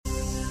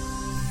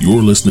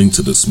You're listening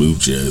to the Smooth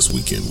Jazz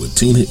Weekend with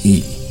Tina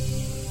E.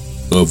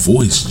 A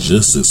voice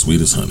just as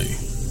sweet as honey,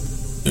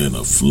 and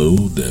a flow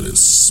that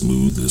is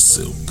smooth as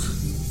silk.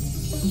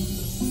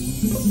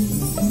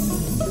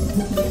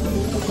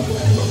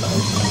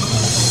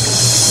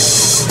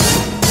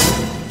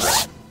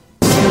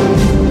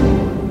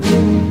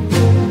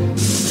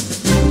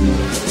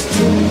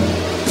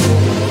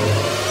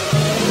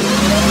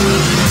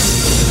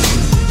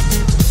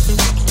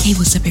 Hey,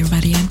 what's up,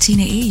 everybody? I'm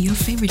Tina E., your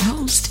favorite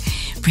host,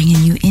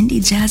 bringing you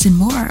indie jazz and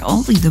more.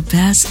 Only the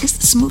best. It's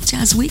the Smooth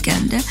Jazz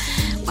Weekend.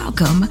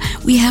 Welcome.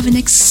 We have an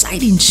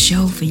exciting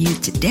show for you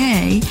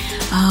today,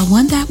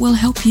 one that will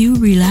help you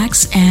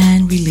relax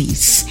and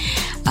release.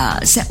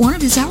 Set one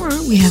of this hour,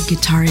 we have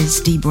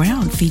guitarist Dee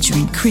Brown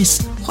featuring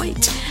Chris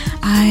Hoyt.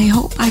 I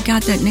hope I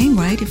got that name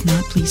right. If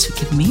not, please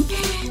forgive me.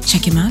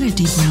 Check him out at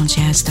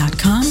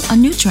dbrownjazz.com. A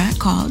new track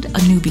called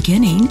A New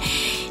Beginning.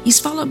 He's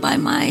followed by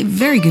my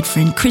very good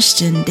friend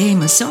Christian De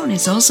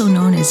Masones, also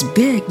known as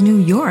Big New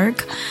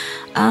York,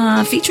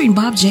 featuring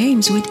Bob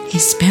James with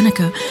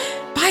Hispanica.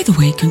 By the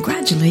way,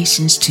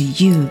 congratulations to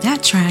you.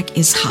 That track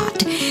is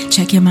hot.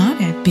 Check him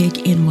out at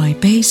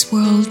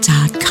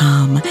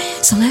bignybassworld.com.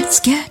 So let's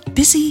get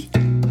busy.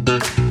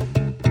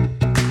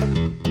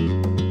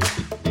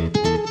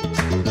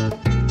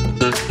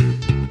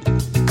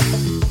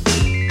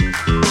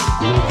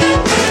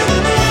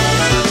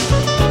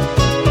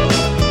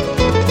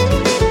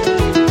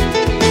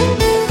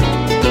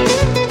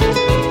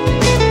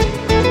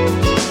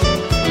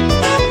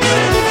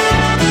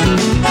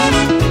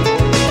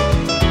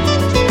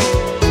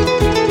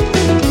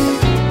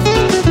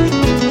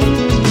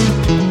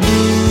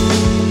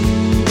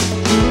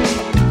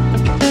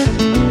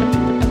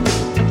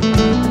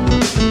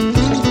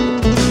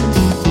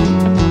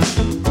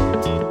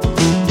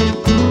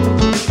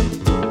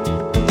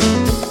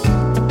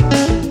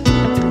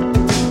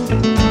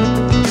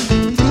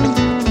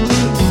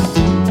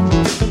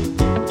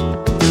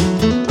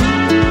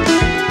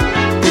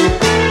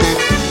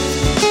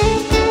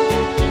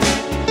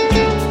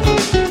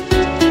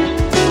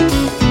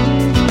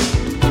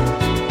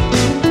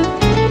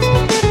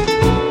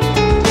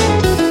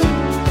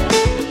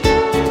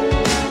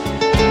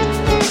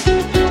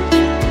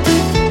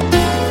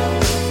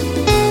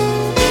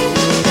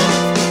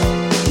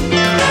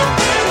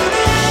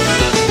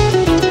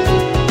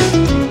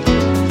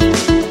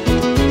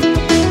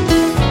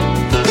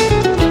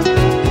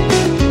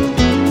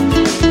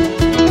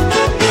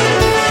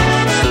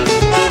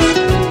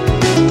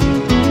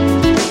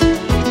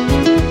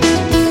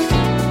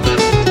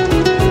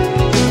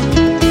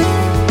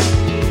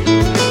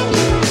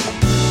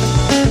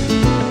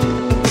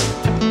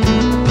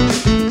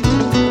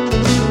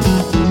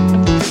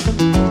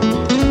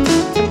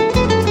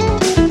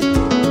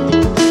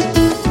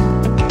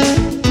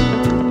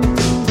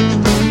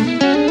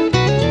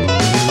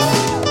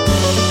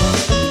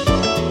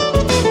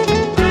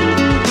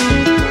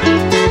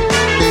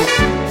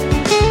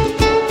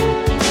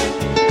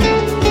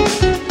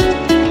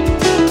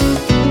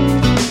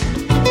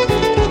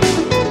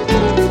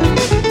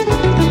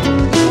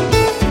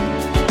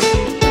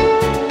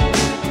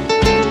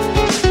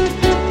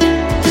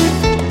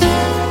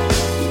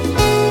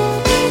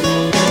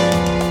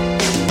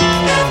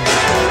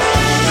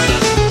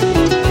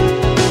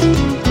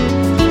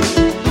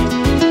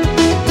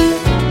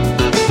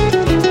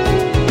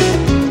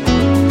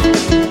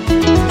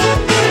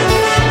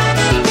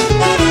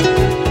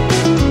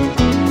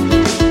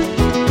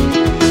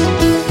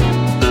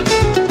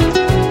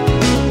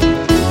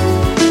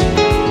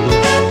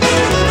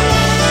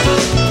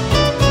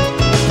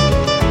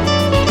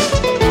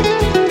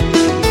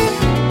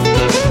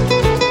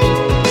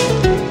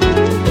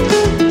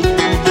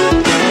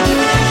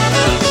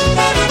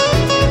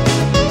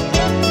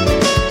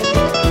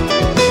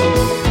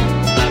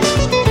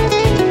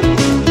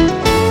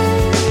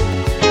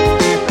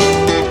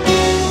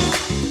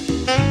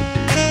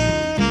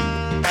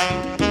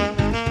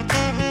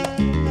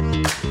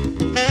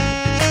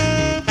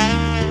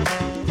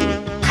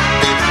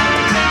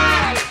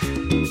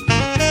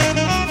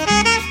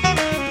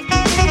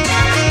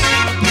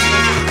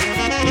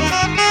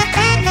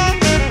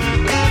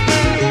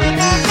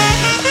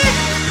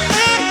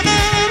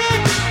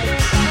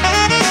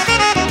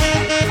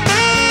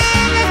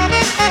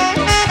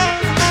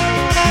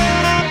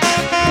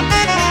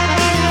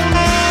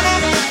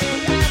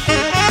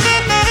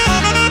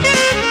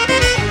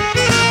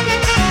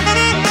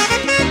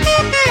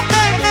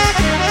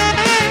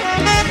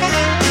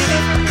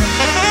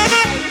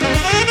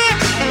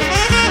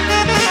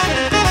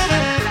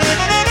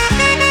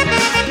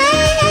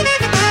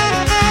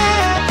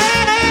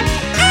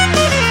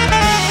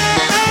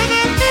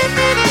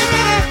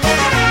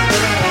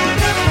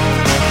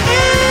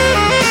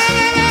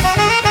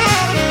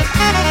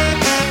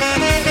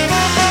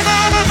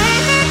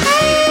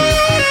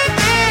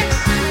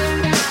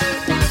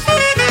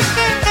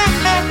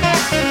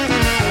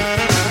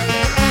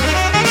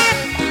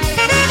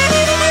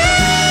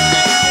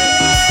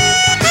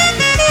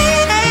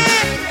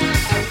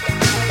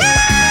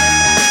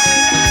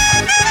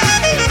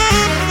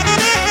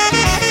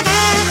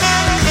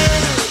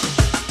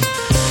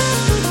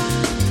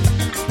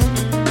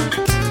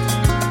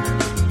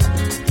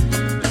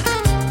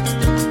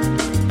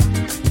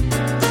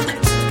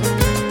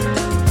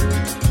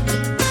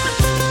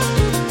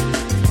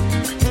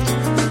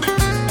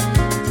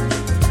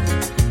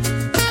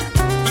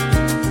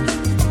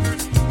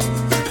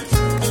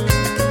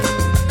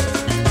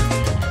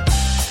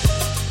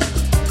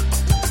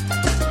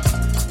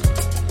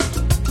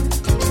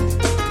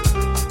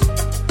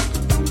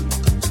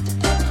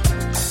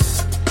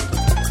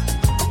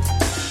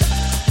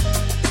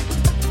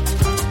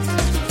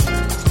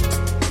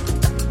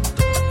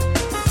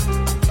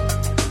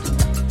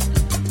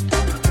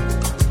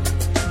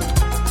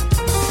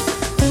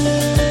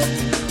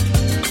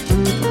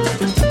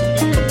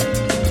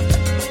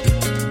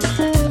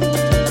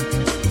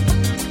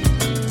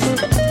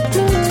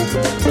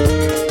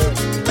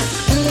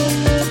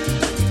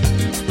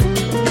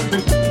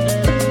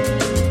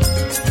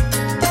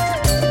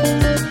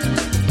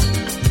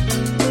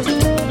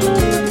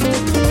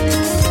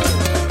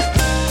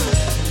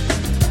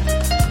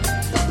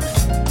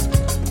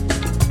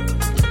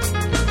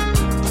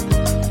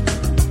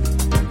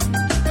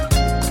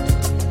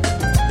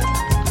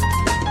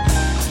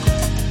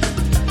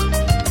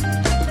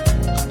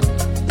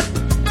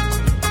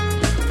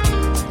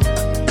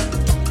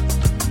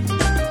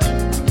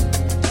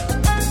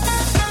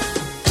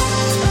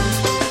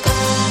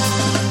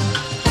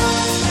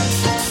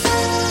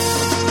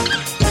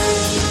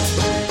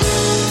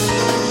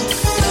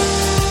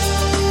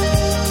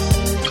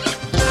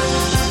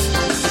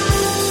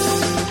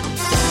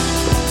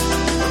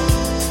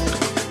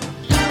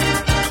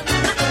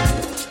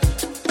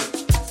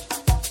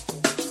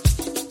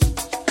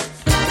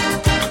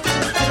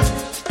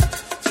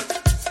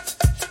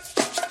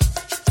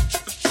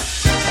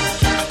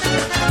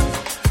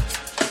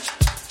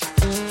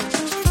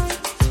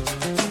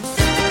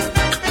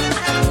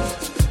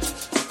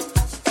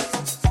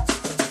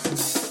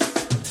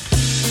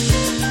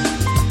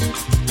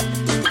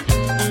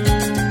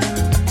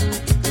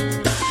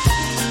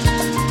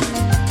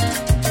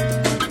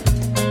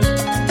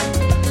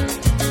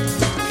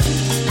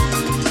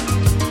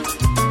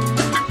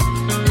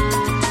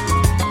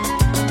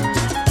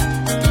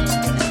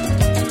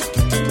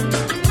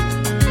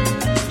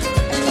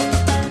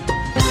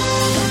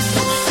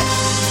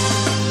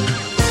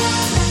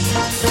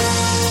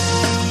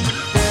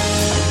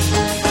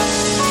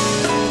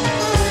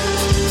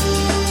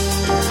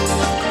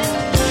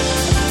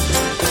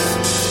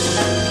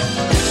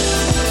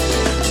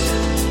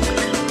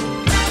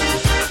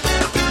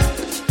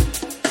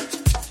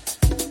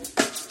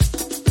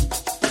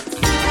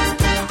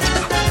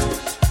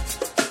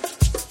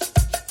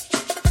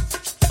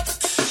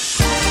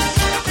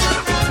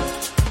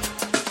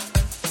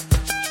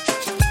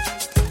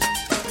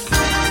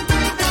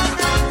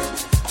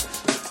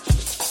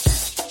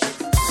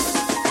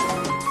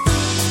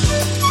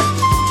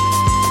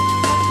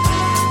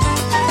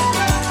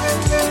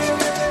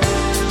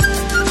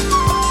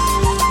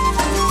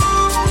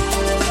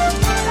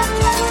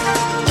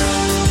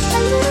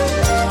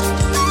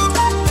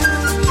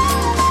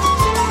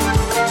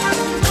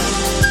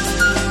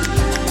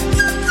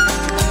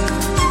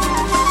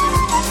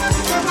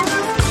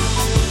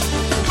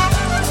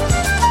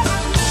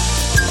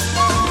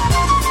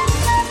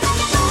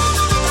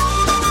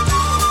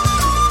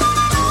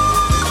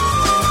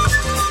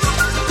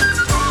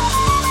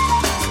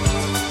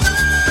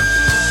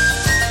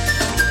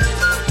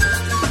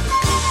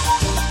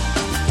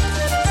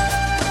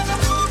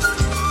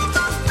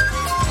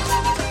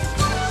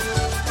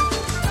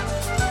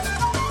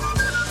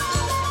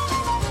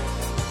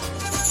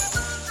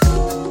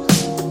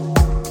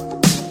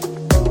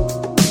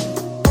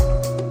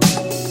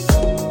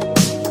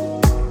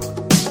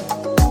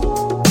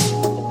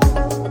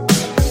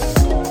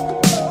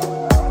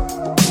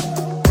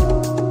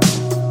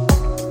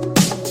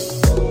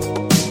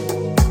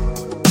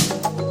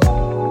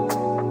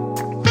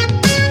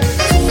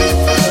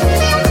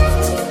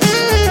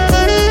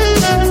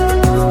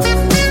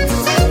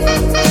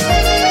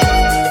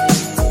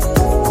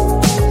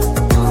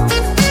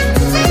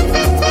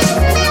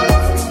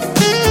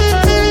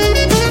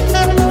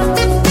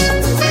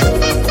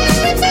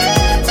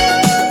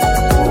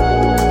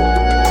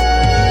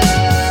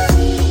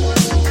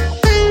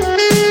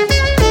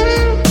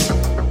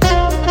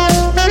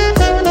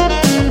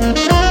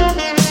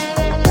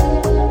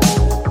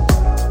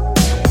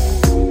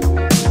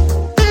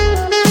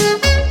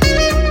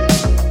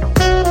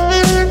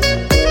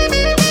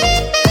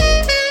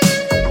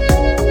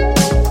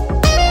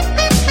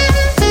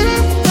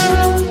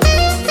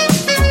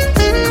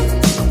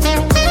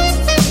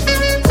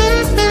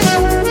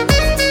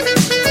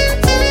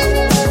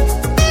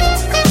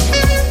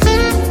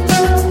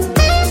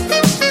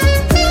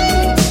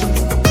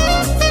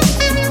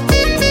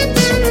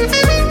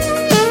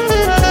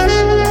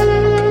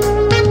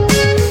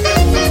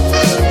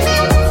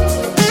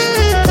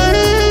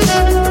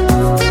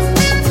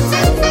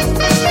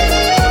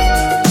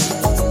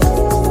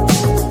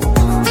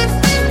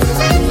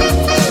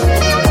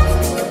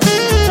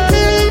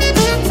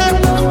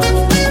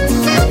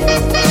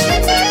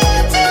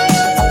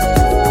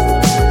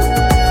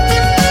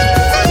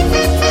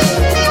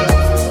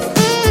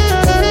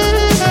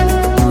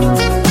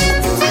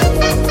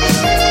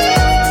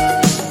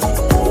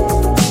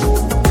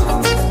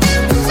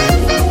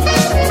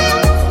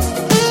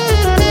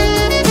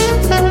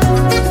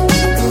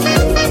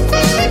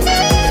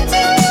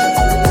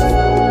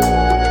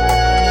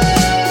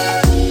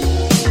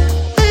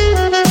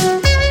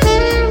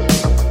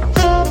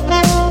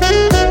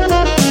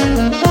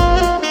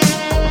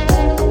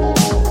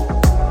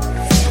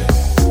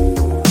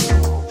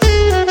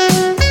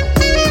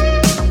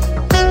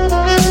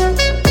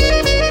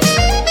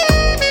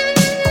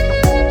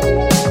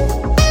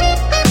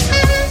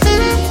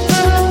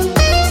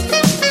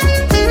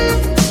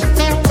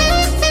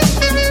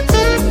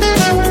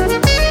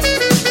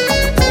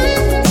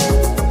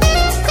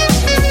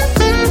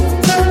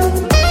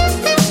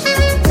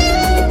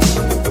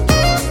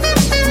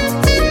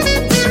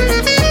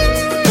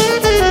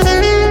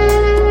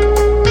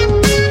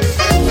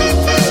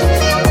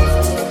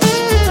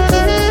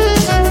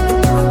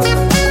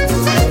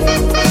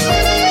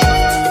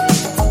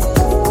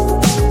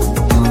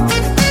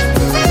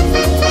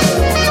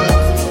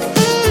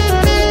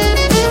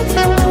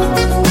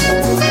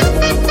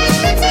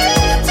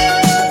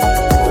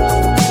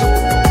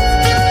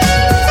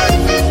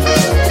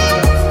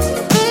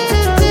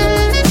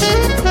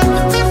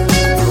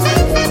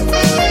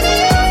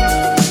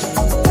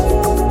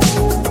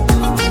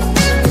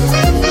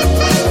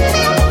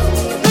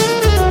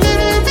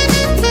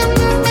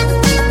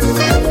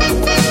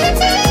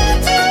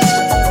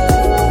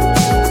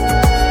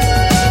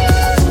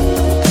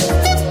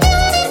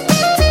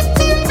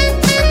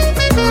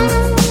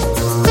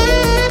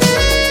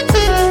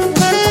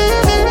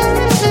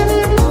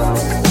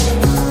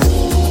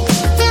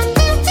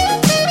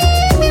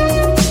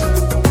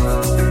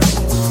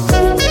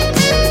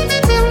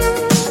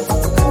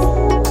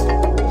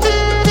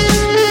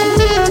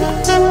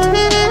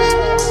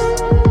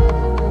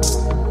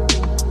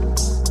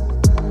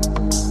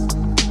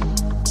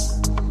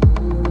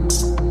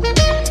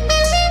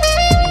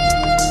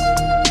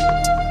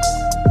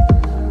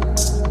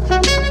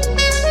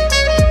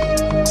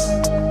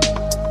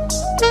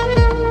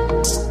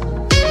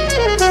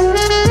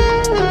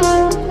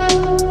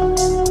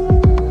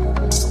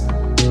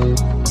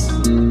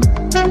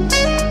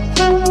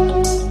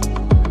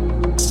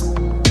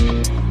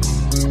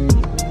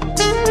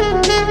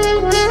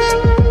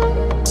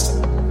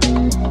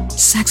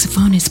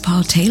 saxophonist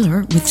Paul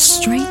Taylor with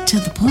Straight to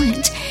the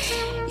Point.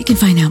 You can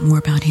find out more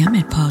about him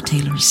at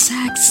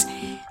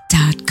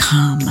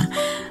paultaylorsax.com.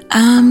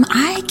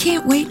 I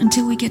can't wait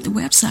until we get the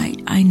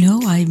website. I know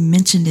I've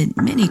mentioned it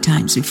many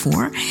times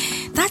before.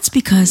 That's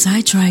because I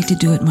tried to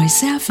do it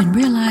myself and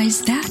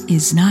realized that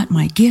is not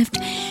my gift,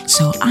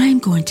 so I'm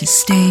going to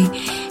stay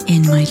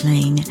in my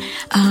lane.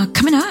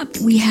 Coming up,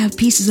 we have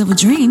Pieces of a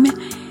Dream.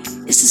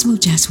 It's the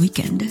Smooth Jazz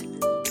Weekend.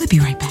 We'll be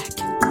right back.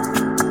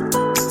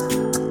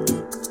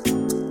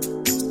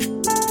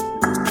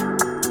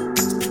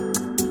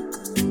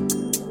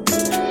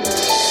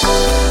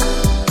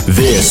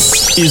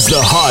 This is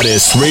the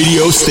hottest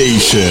radio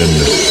station.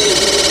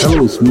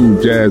 Hello,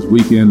 Smooth Jazz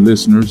Weekend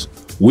listeners.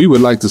 We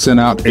would like to send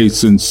out a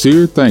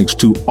sincere thanks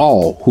to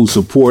all who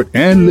support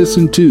and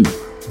listen to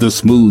the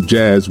Smooth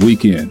Jazz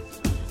Weekend.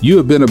 You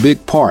have been a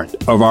big part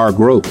of our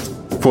growth.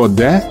 For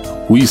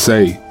that, we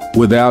say,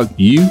 without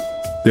you,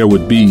 there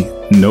would be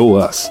no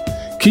us.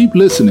 Keep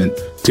listening.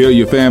 Tell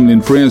your family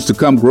and friends to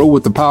come grow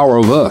with the power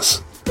of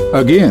us.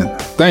 Again,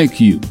 thank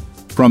you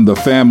from the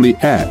family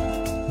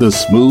at the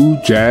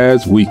Smooth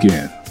Jazz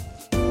Weekend.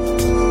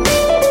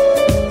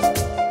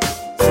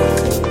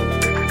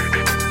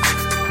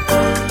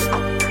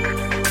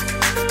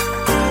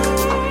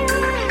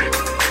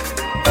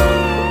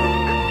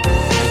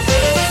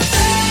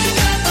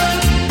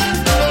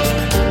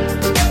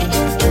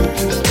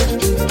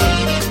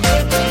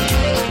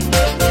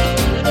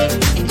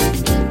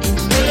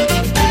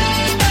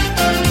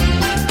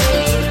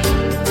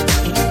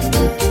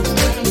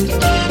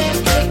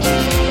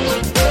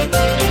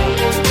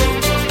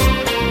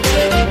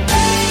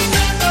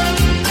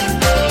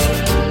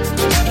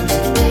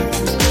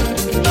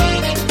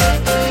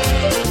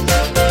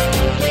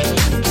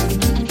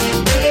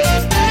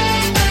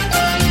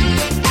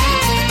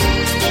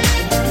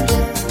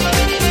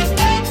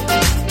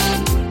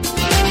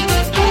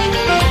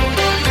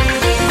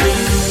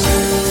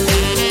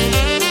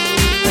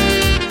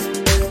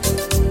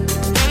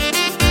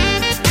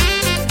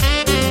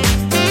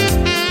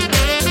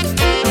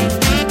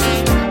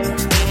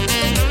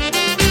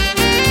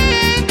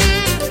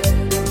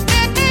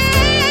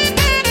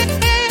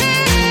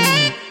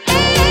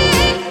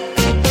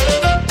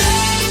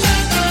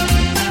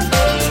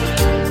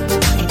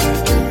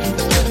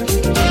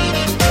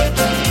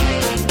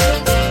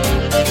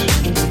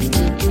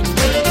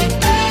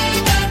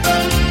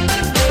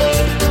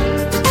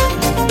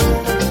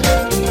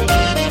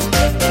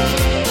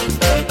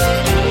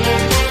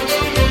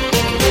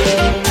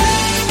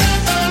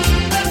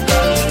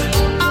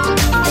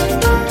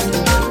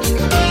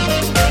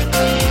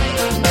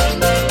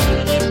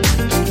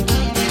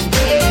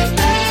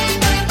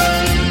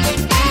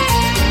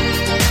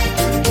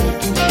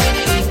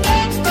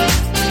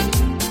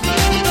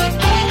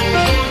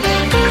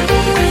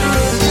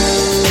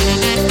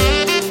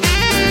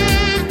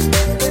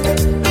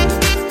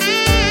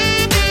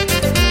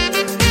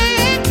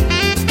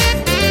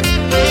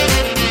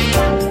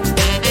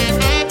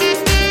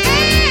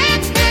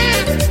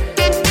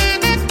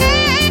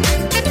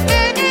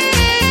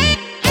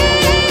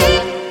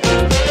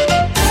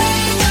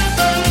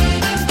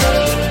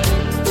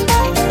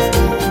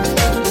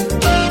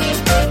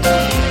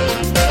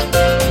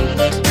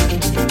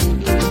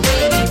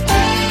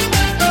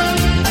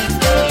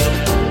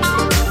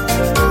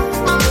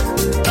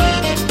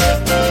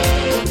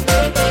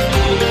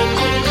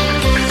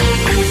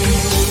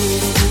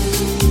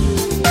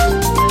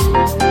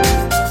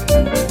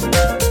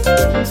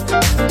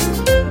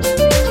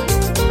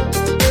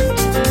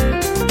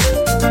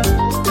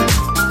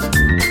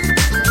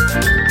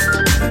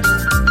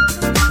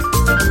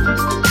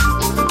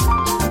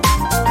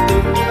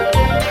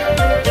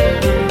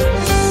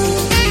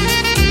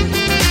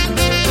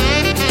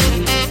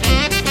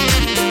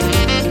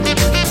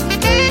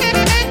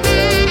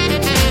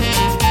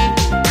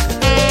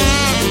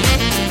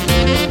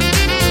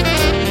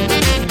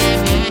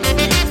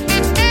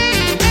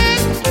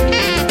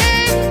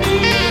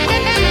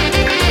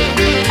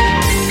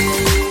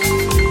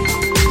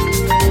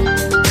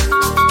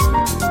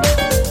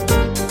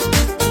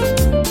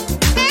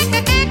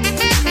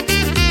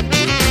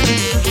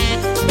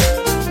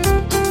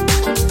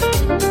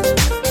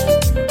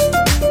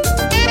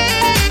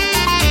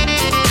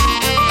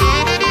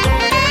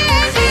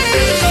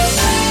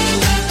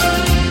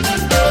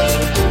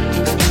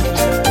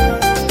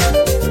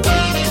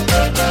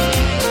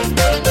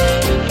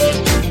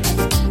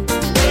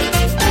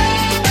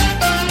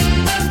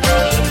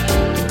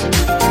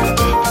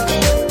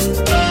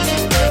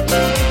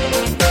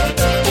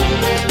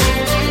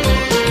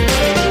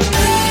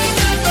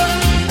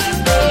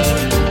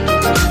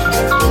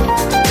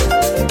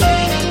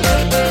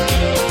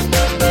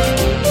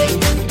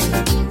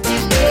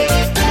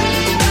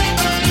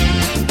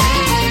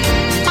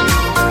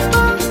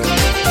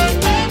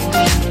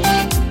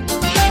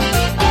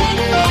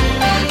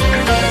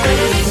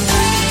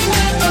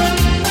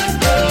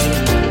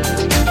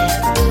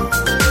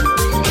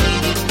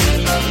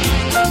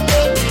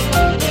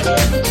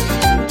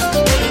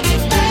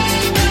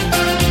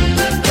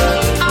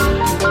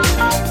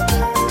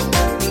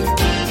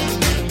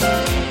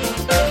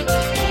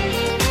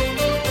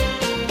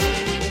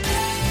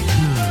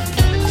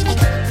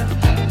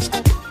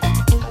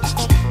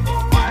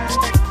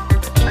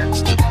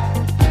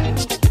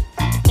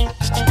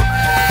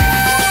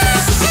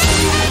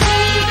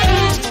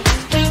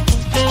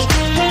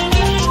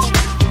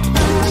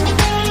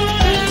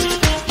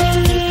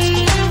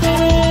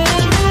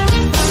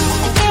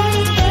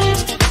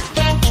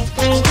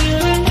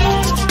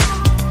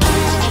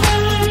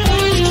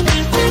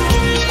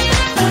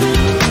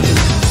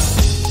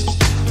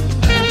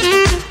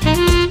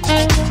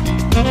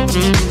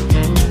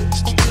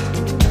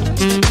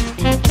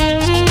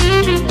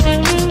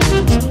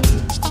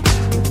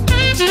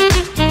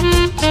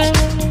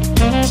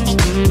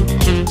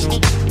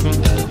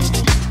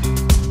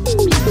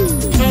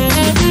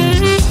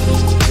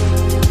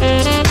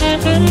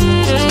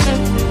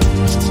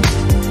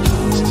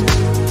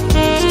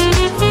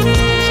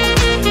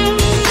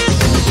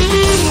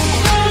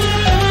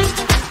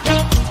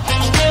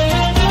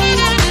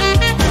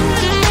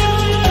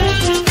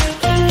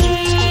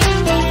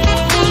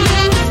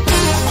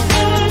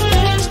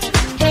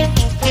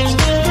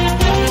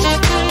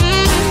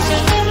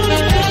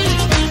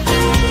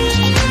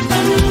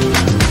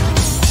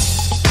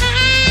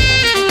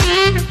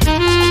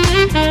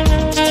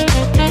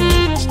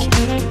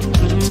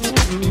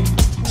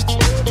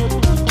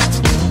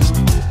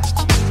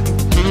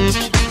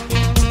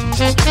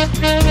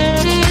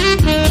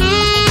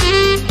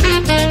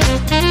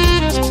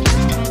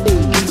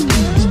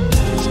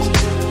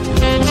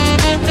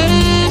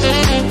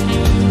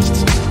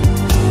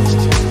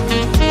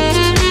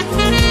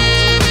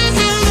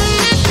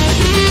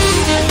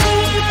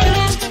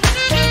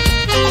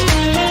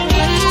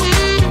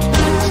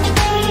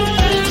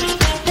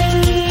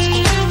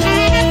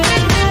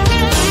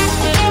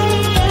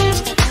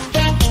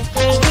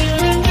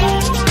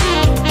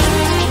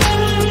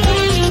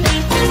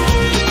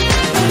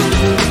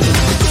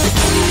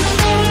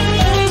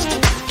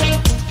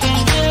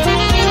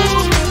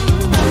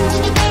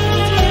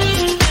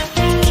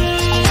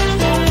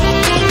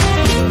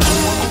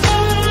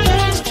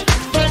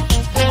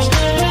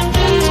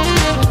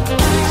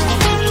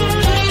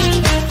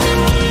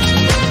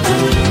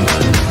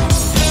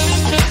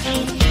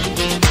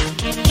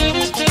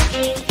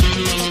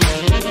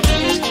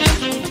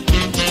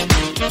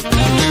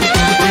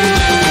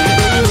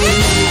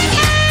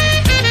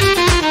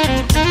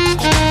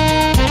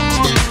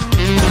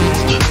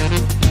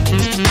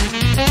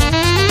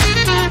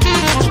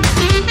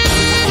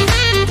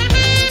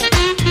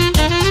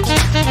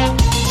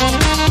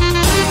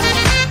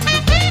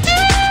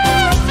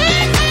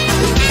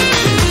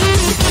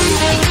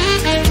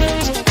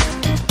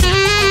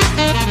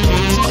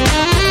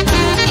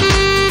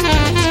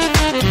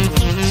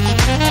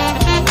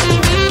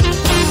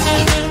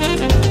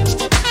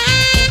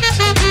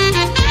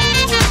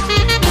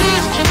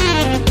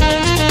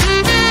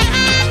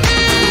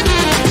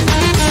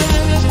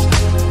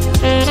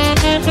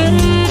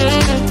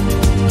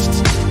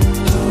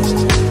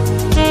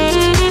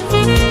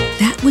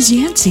 was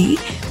Yancey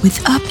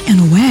with Up and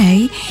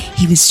Away.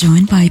 He was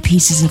joined by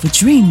Pieces of a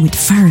Dream with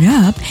Fired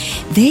Up.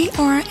 They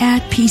are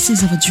at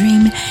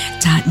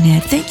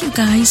piecesofadream.net. Thank you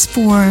guys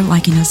for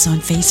liking us on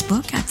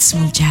Facebook at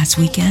Smooth Jazz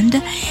Weekend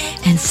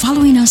and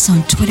following us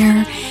on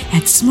Twitter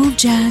at Smooth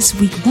Jazz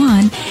Week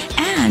 1.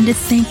 And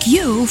thank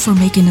you for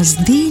making us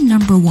the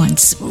 #1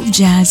 Smooth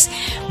Jazz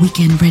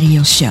Weekend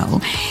radio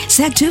show.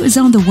 Set 2 is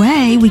on the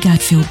way. We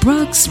got Phil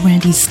Brooks,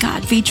 Randy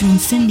Scott featuring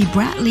Cindy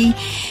Bradley,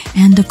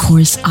 and of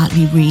course,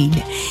 Oddly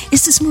Reed.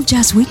 It's the Smooth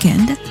Jazz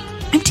Weekend.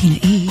 I'm Tina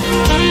E.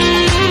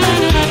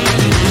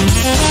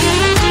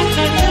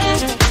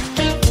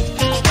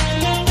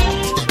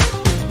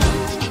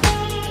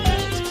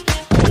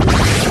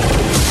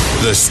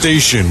 The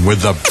station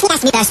with the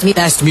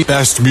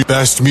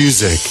best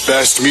music.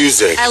 Best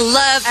music. I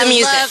love the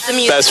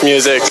music. Best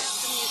music.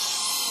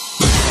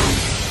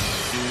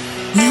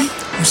 We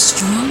are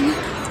strong,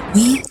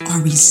 we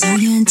are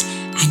resilient,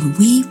 and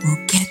we will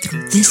get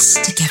through this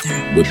together.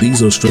 But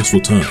these are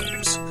stressful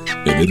times,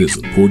 and it is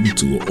important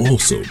to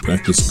also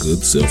practice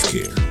good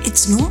self-care.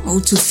 It's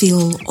normal to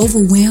feel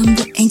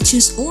overwhelmed,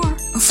 anxious, or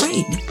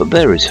afraid. But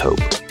there is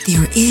hope.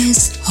 There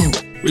is hope.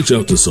 Reach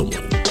out to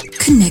someone.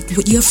 Connect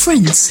with your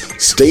friends.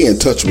 Stay in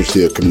touch with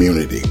your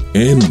community.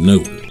 And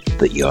know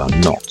that you are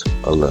not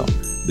alone.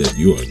 That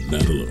you are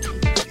not alone.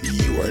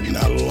 You are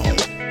not alone.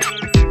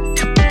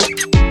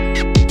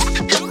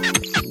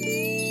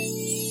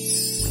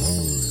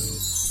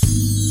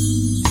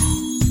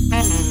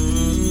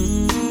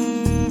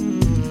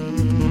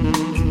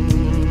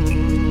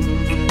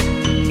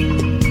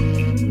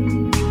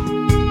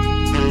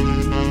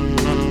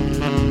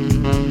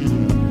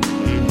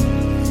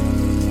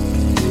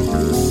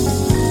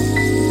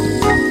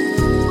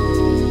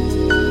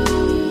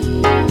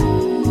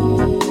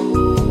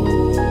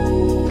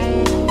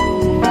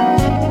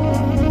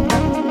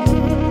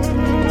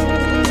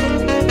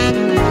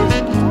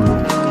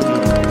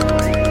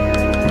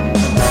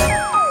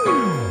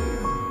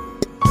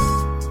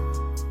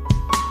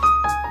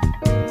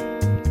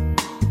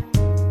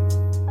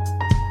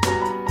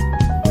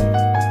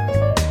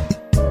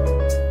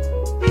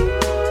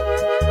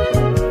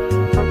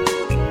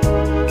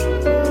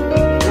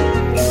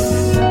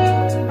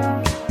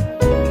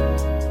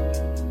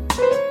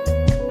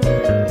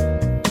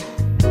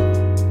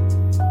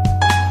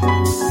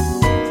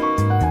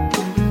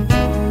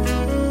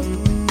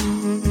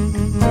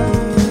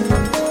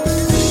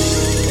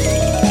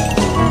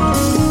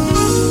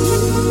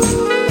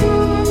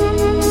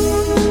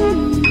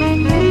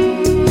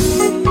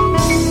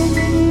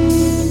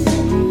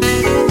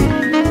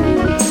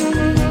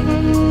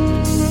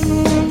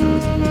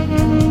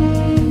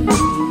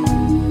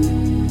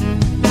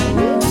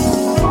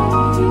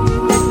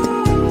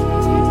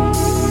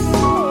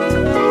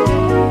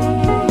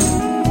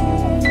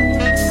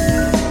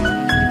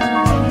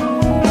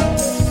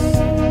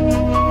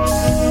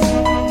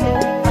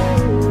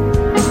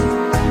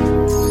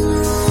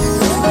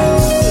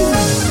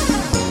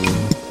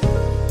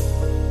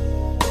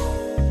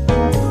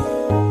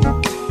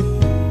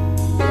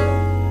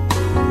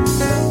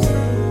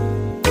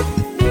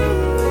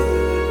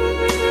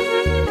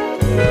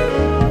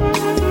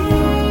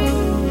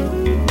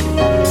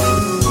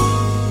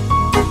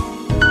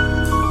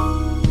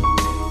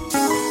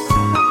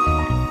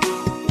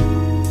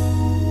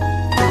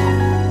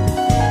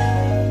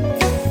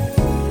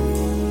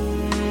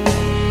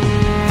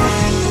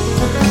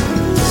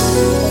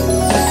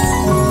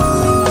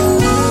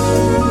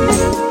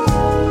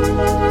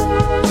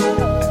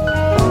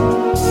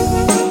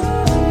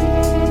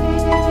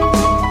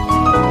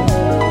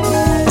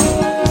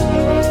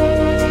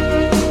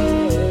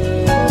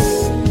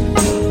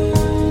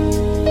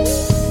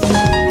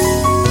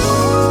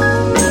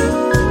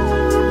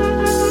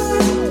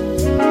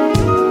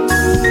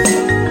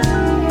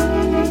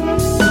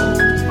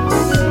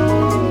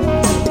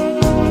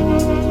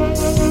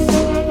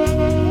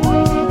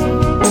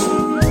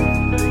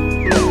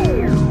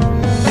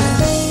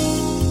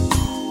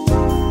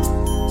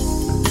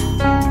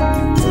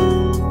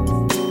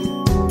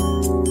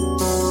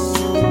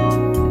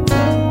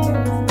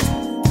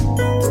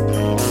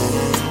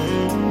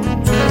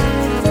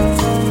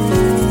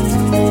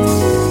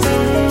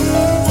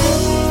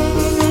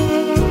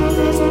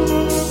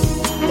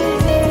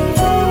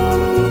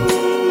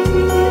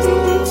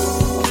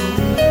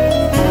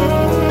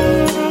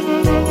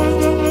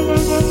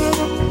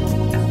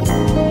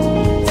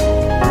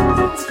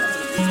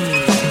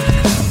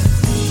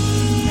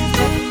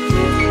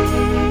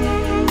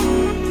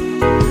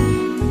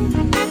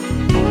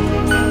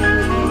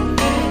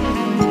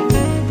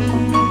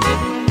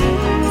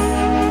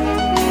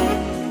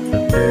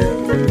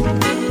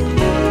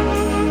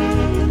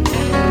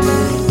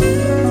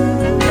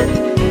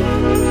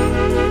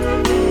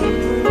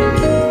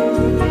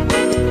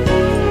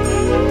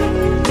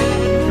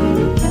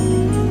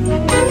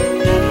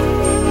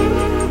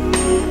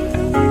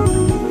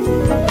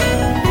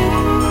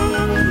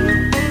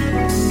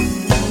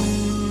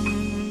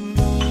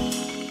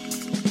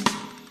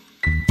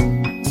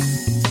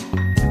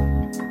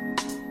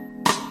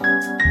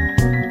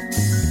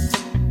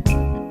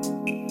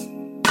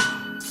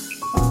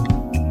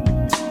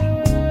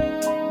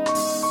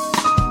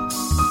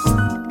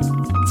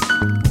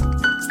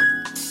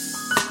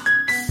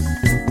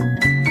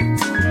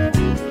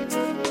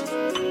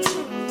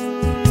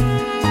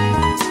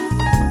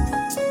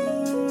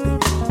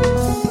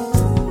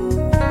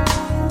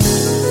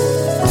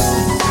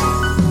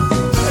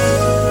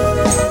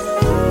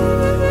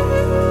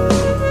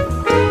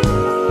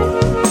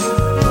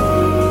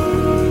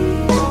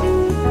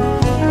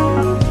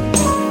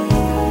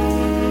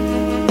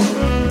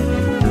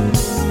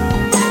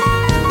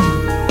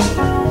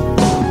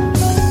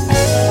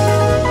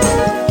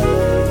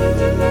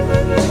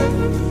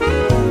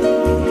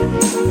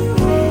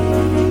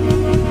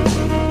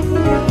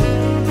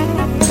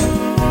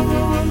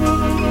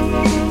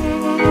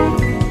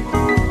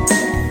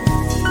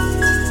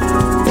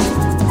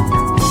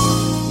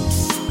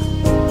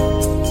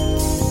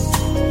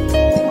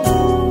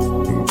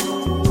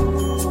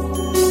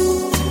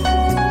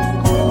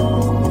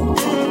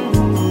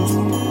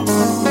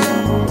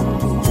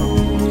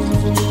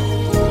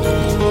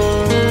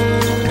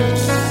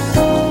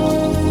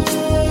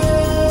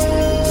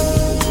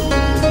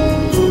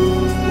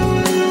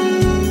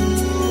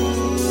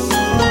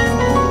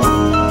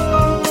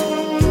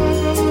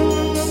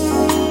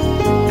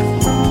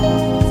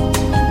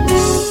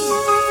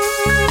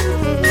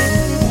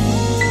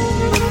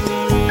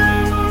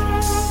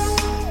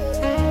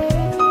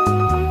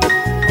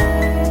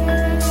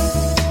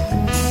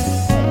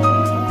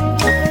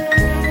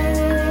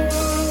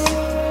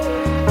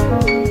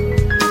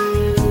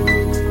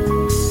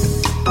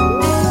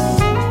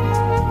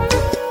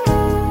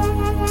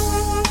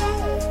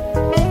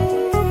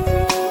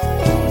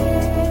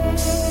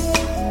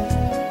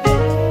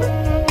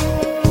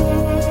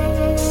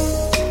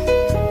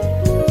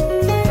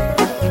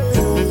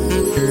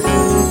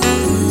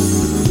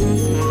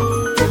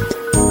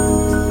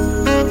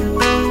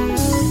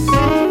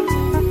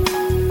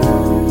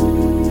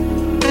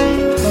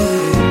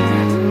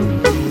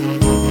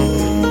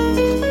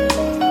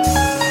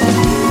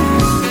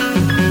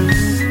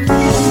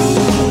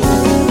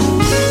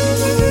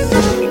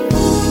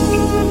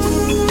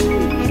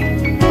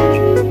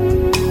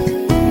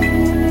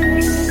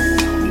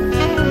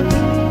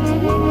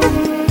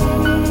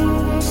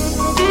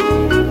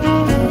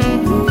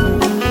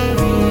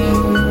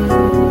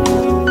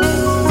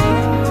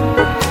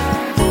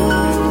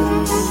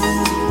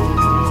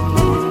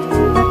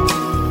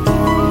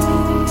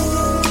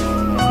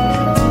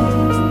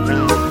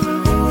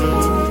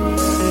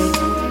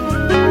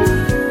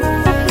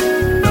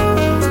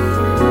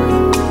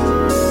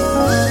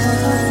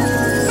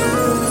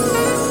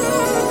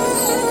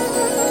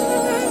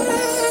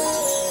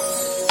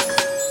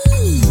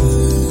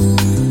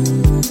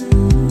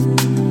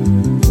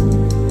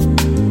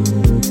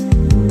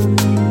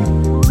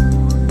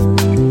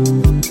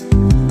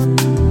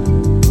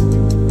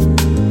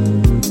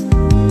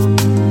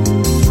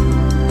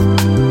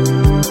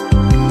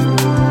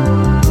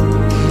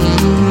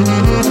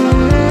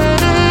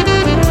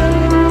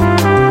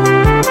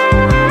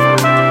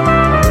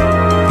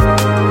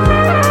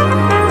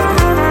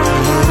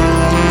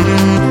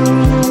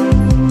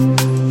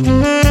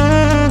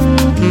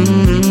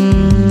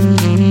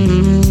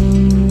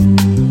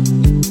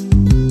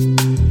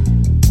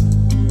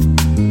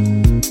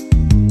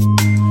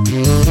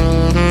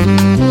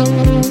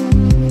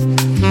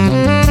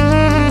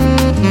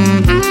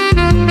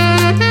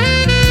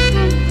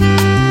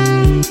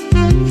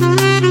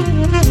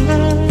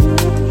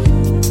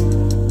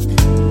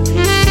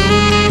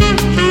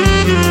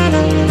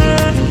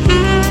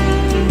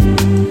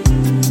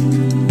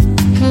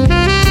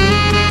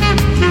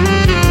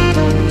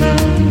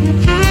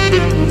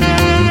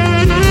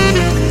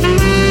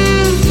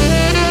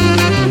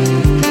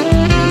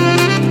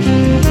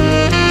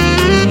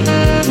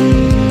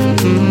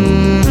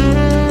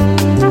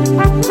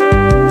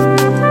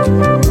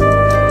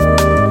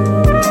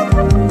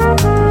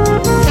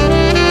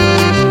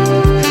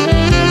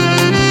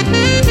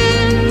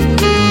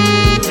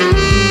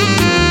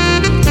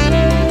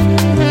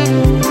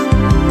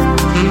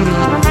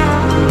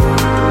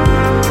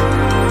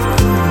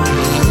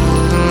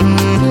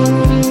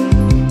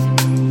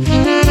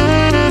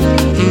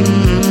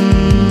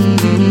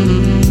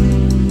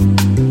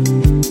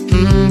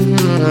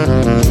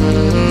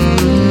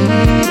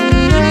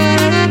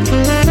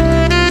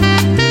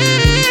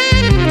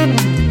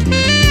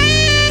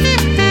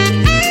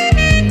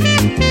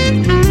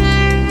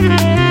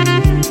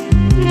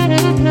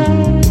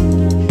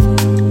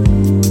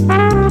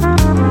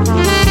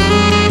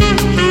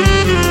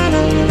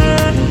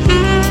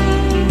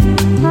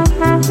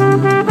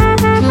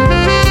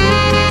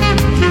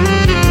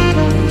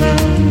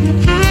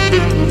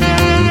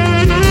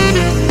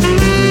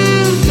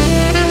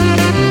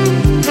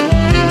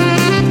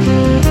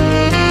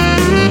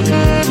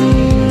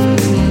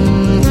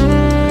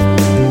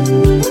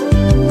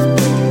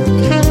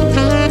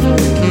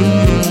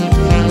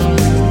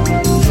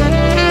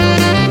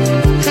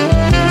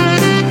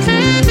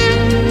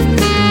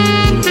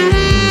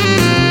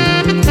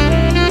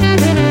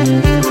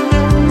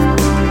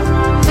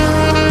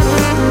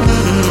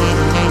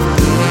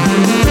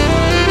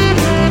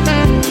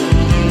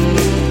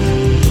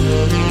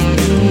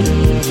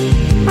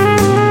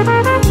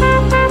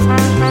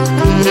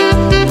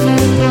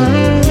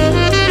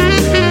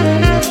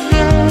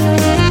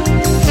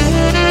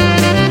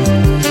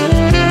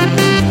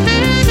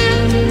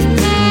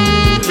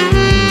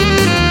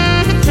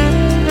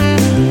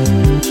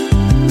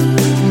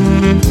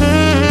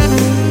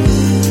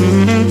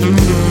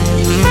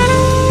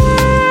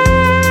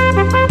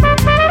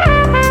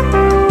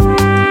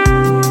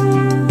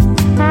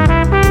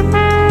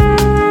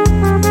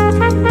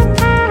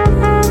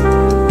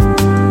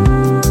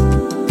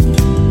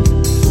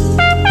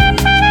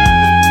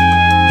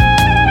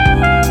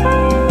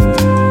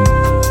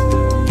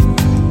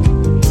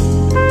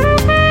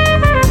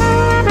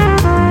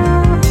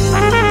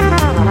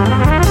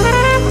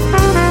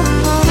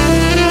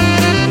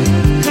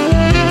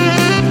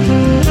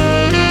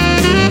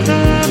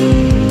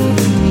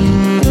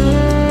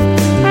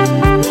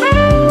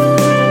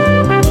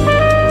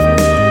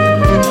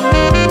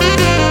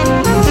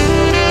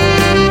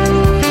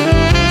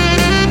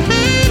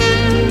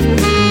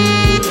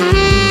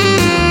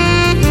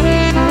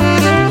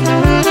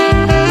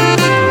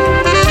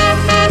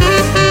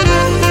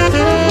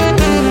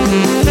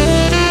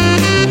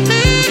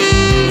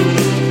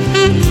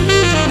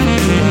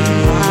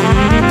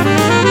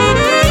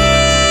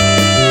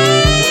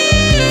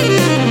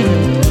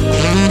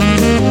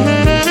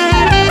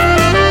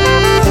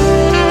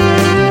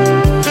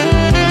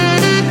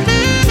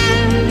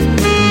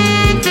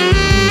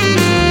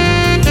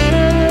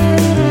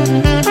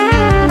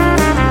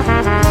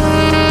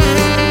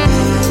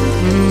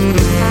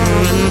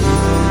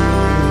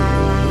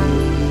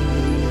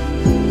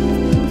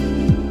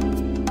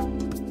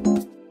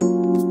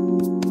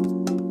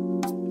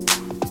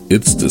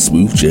 It's the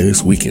Smooth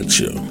Jazz Weekend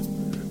Show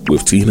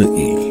with Tina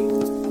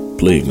E,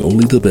 playing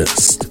only the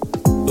best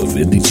of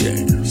indie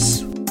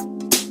jazz.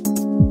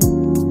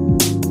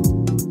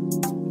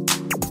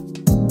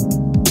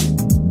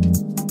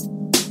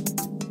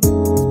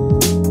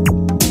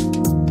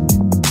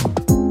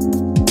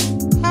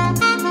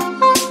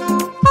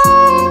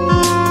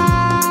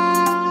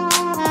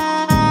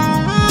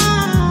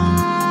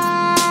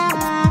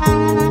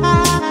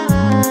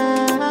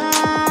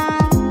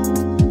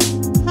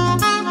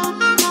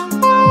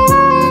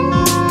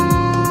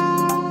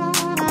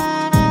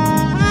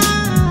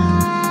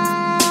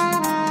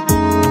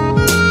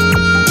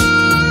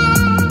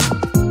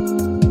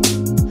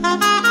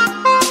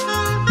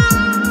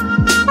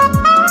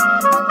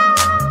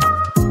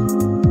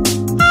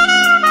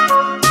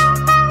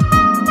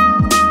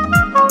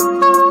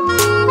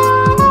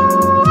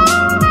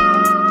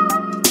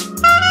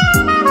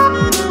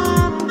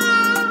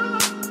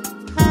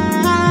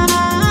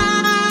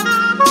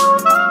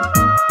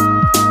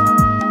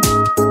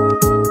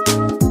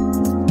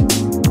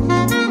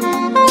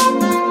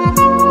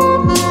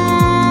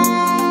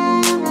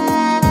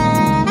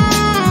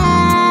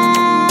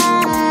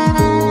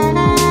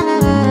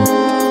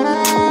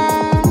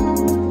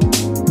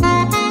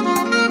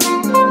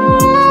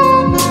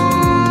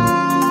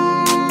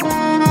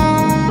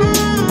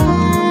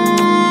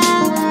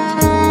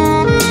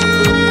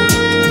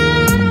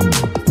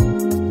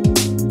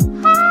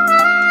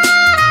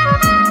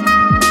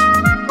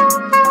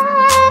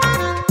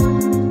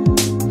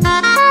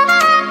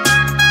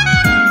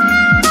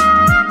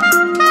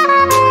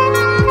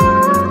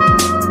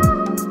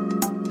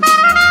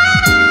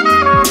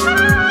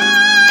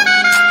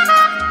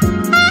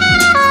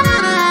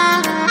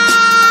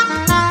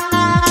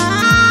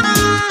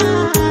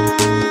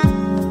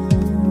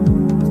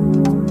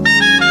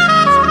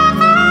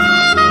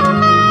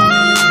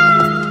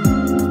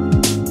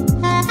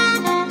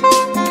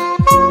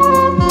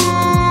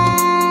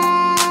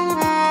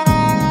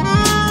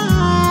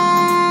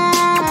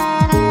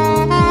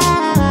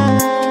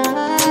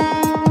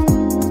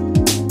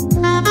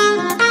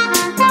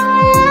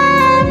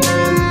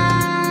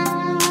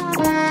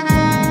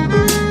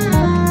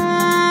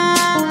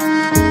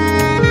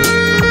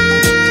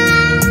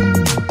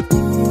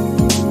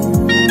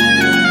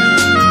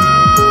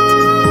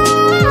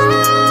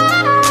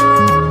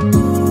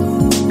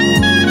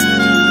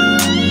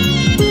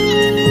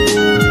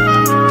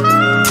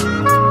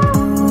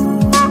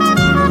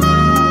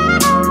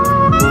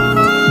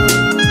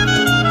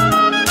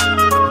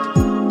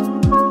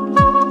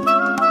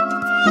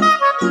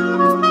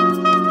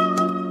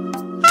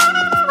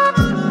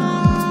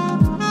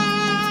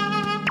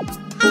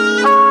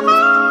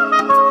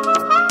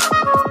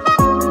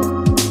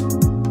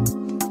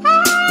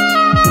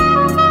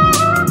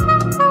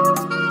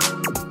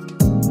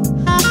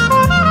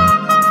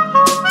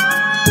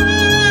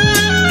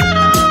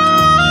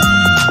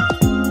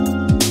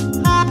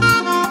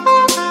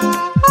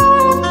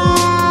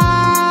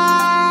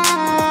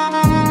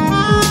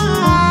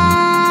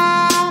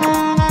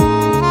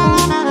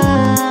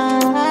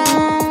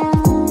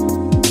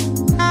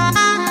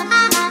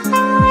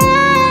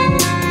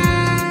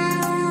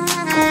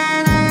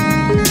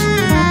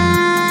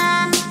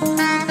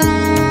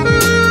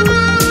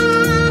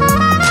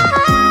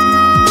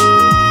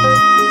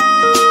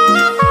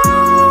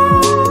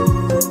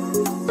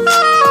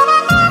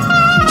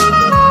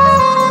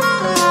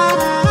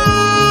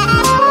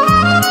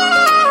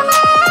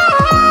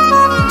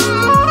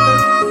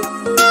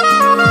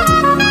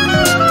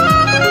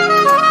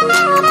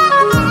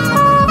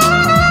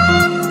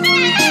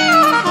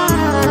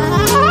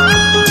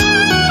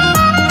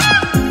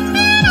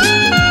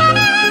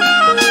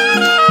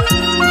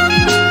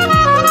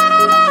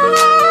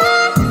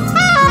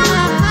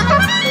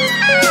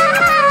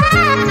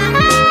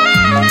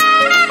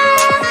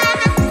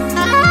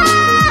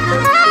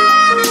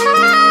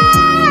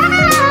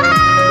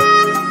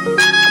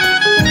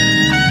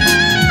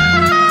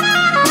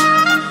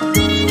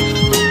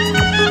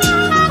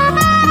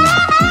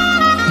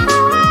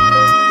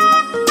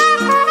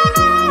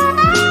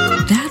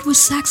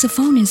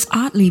 Saxophonist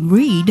Otley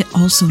Reed,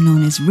 also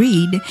known as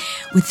Reed,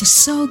 with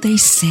So They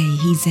Say.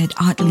 He's at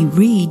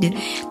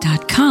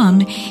otleyreed.com.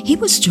 He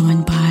was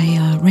joined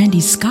by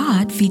Randy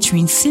Scott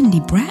featuring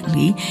Cindy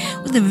Bradley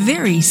with a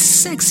very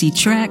sexy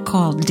track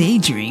called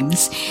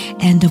Daydreams.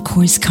 And of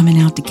course, coming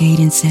out the gate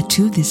in set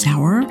 2 this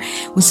hour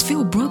was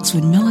Phil Brooks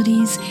with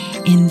Melodies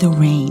in the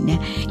Rain.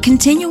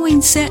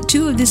 Continuing set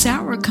 2 of this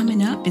hour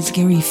coming up is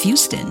Gary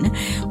Fuston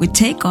with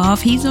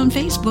Takeoff. He's on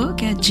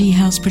Facebook at G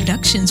House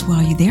Productions.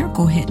 While you're there,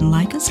 go ahead and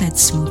like us at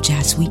Smooth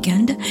Jazz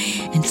Weekend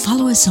and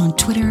follow us on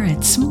Twitter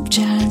at Smooth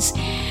Jazz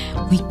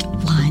Week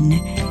 1.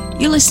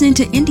 You're listening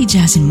to Indie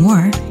Jazz and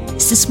More.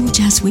 It's the Smooth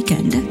Jazz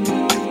Weekend.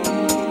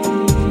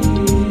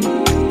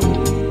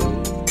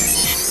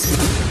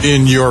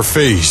 In your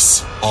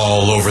face,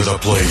 all over the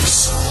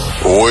place.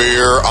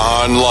 We're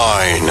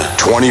online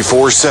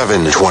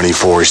 24/7.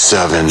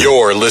 24/7.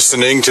 You're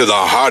listening to the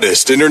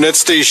hottest internet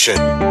station.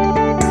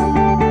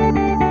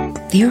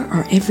 There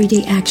are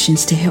everyday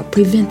actions to help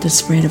prevent the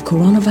spread of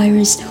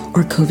coronavirus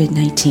or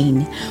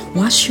COVID-19.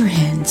 Wash your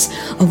hands.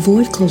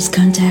 Avoid close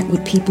contact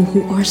with people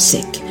who are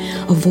sick.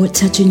 Avoid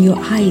touching your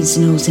eyes,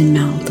 nose, and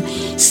mouth.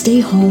 Stay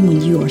home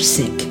when you are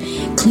sick.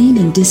 Clean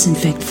and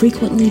disinfect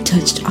frequently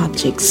touched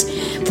objects.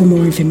 For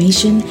more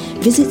information,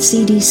 visit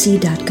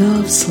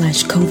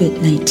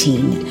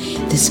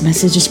cdc.gov/COVID-19. This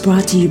message is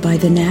brought to you by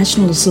the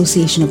National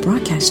Association of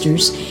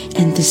Broadcasters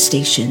and this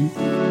station.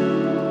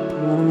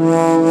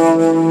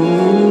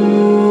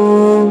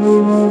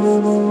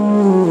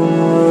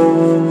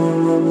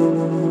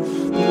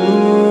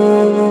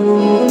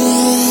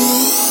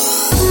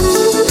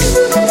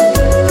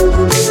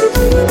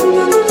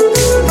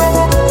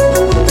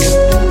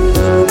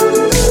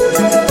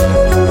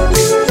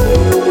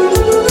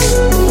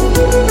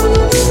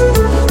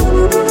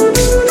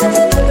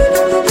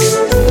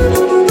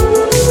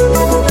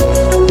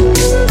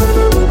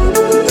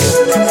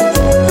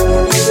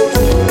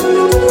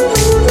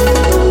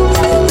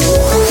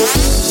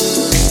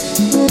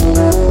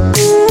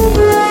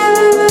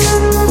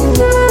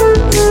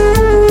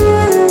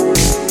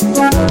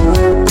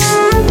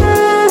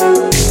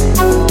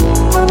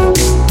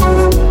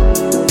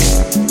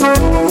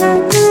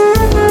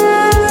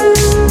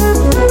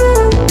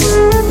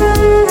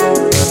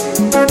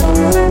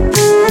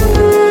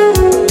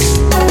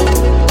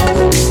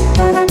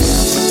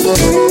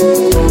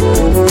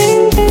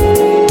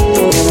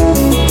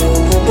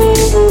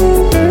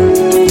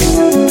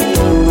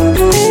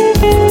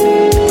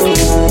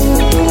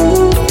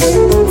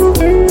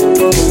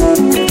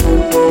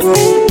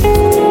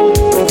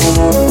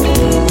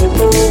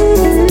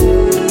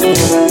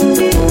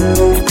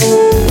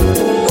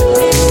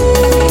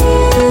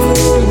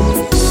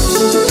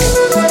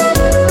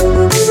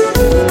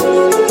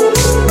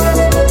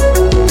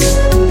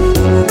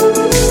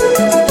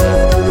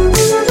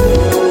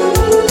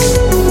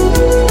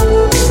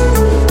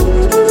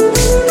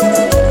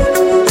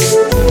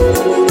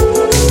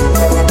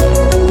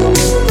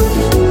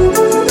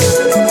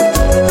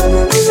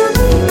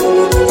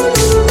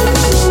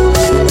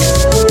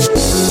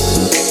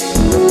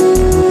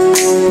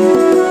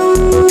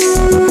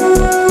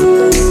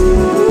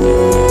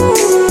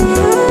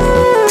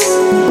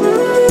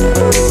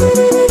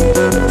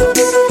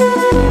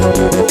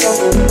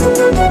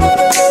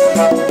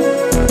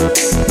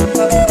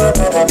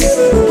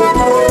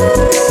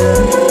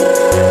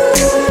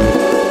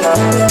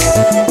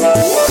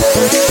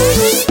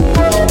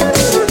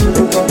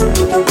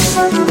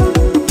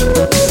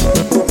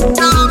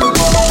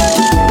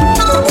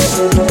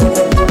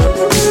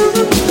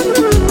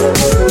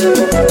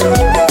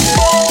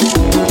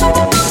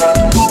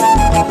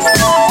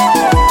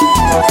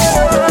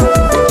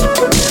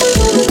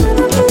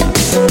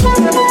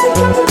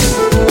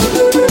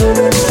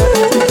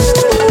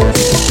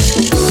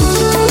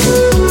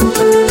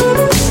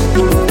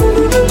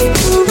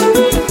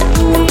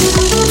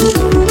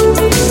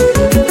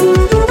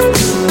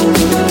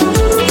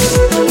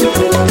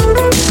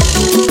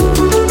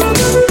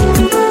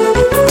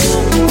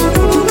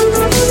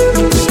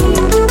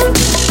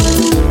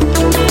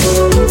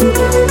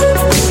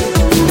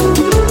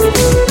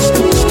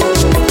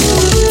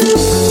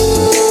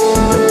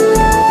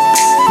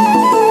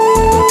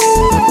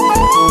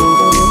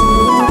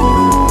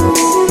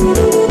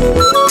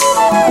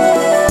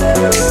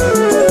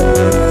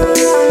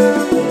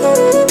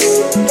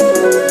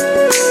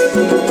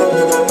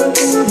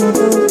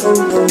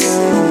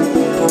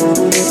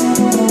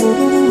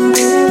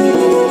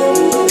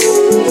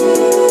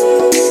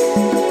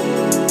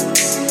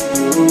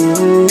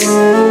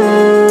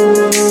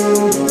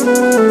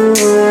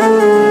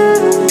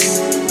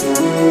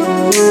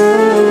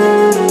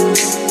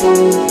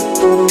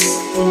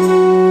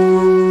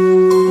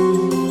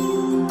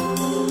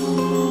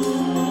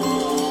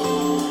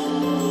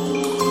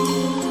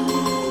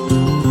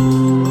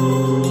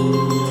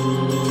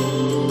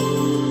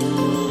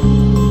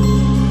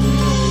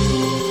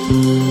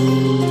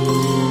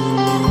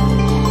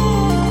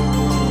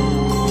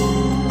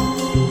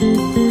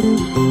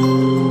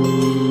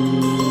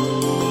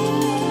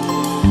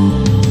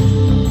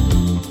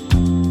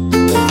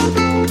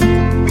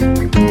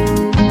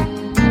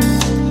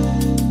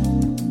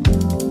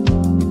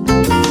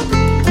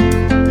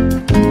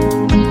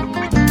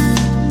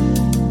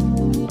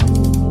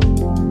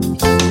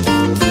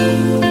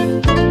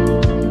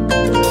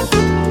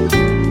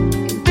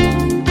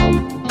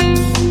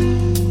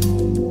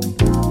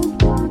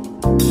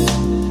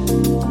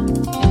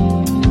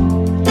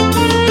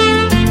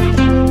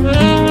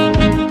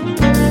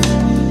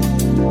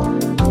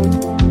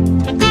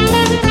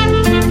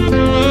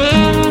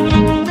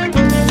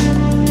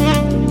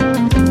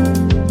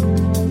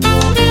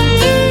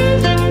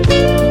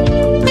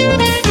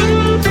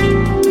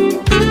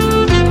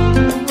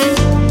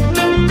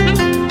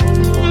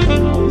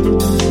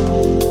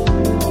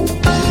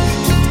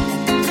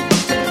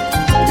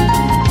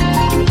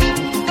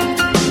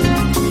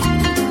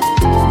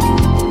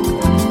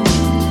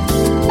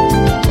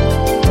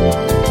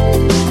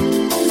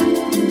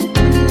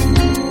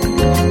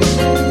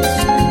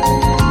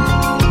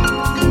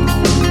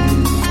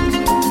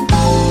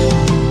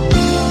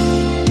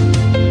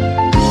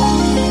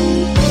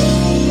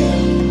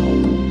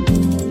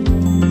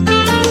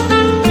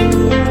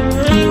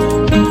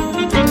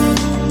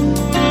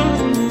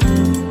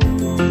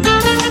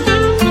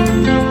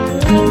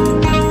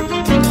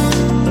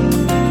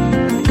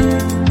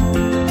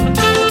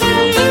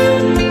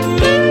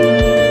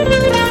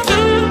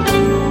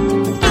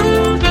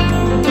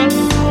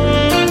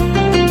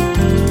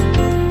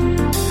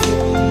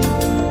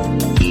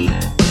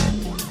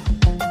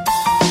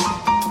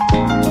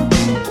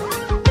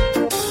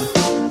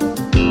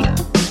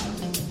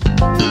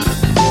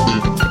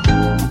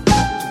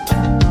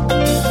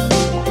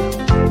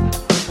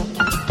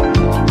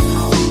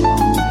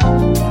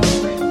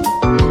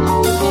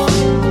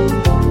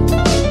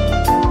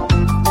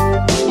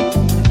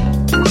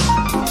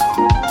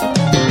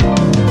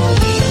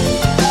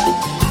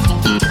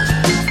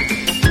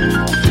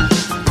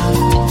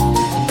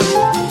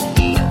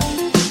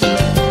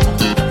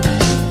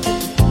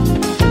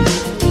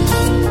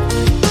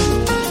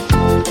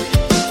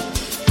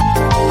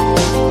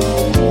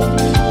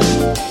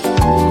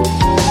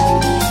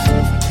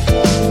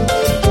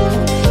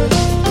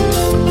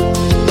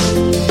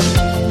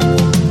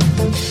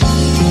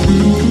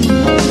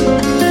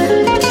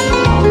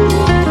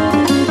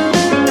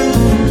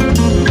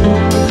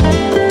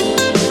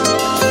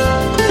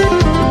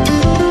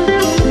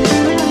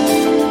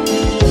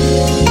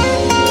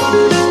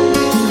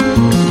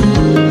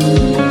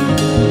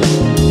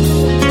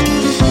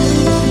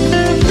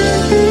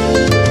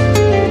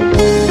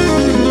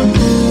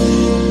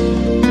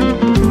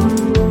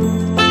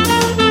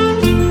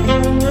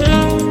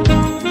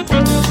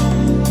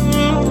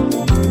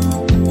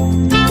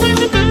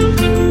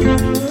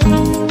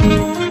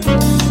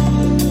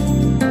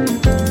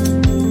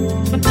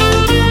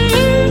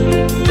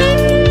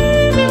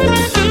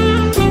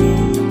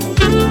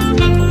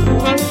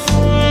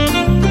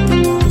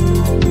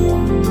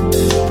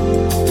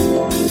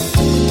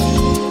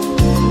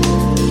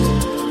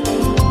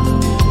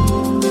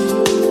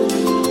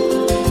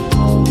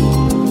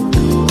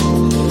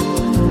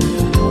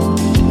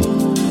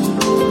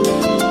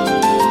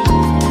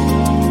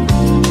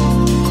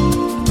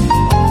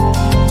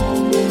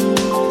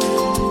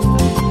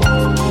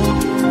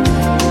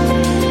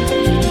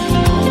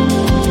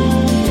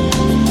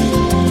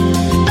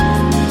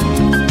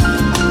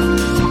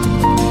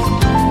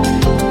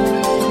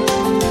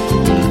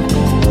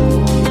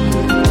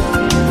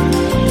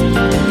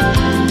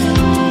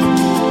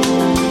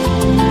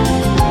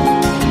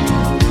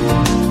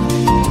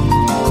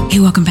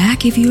 welcome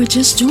back. If you are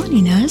just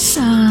joining us,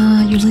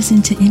 you're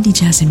listening to Indie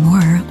Jazz and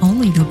More,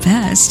 only the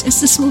best.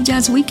 It's the Smooth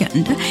Jazz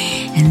Weekend.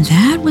 And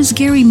that was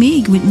Gary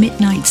Meek with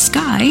Midnight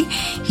Sky.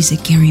 He's at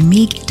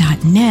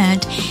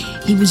GaryMeek.net.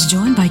 He was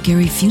joined by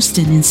Gary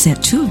Fuston in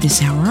set 2 of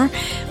this hour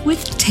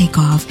with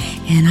Takeoff.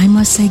 And I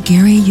must say,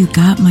 Gary, you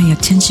got my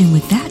attention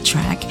with that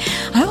track.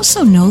 I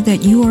also know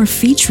that you are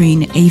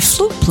featuring a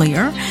flute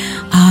player.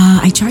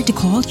 I tried to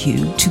call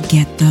you to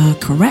get the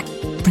correct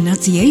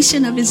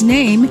pronunciation of his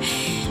name.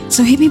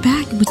 So hit me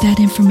back with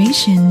that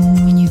information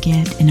when you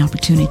get an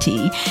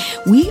opportunity.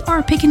 We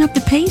are picking up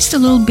the pace a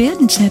little bit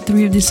in set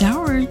 3 of this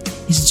hour.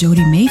 Is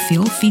Jody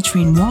Mayfield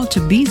featuring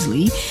Walter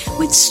Beasley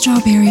with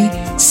Strawberry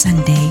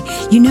Sunday.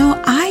 You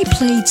know, I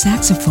played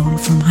saxophone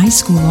from high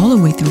school all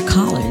the way through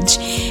college,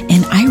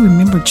 and I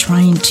remember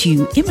trying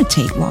to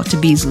imitate Walter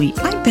Beasley.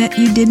 I bet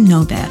you didn't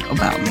know that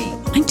about me.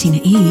 I'm Tina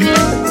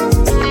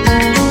E.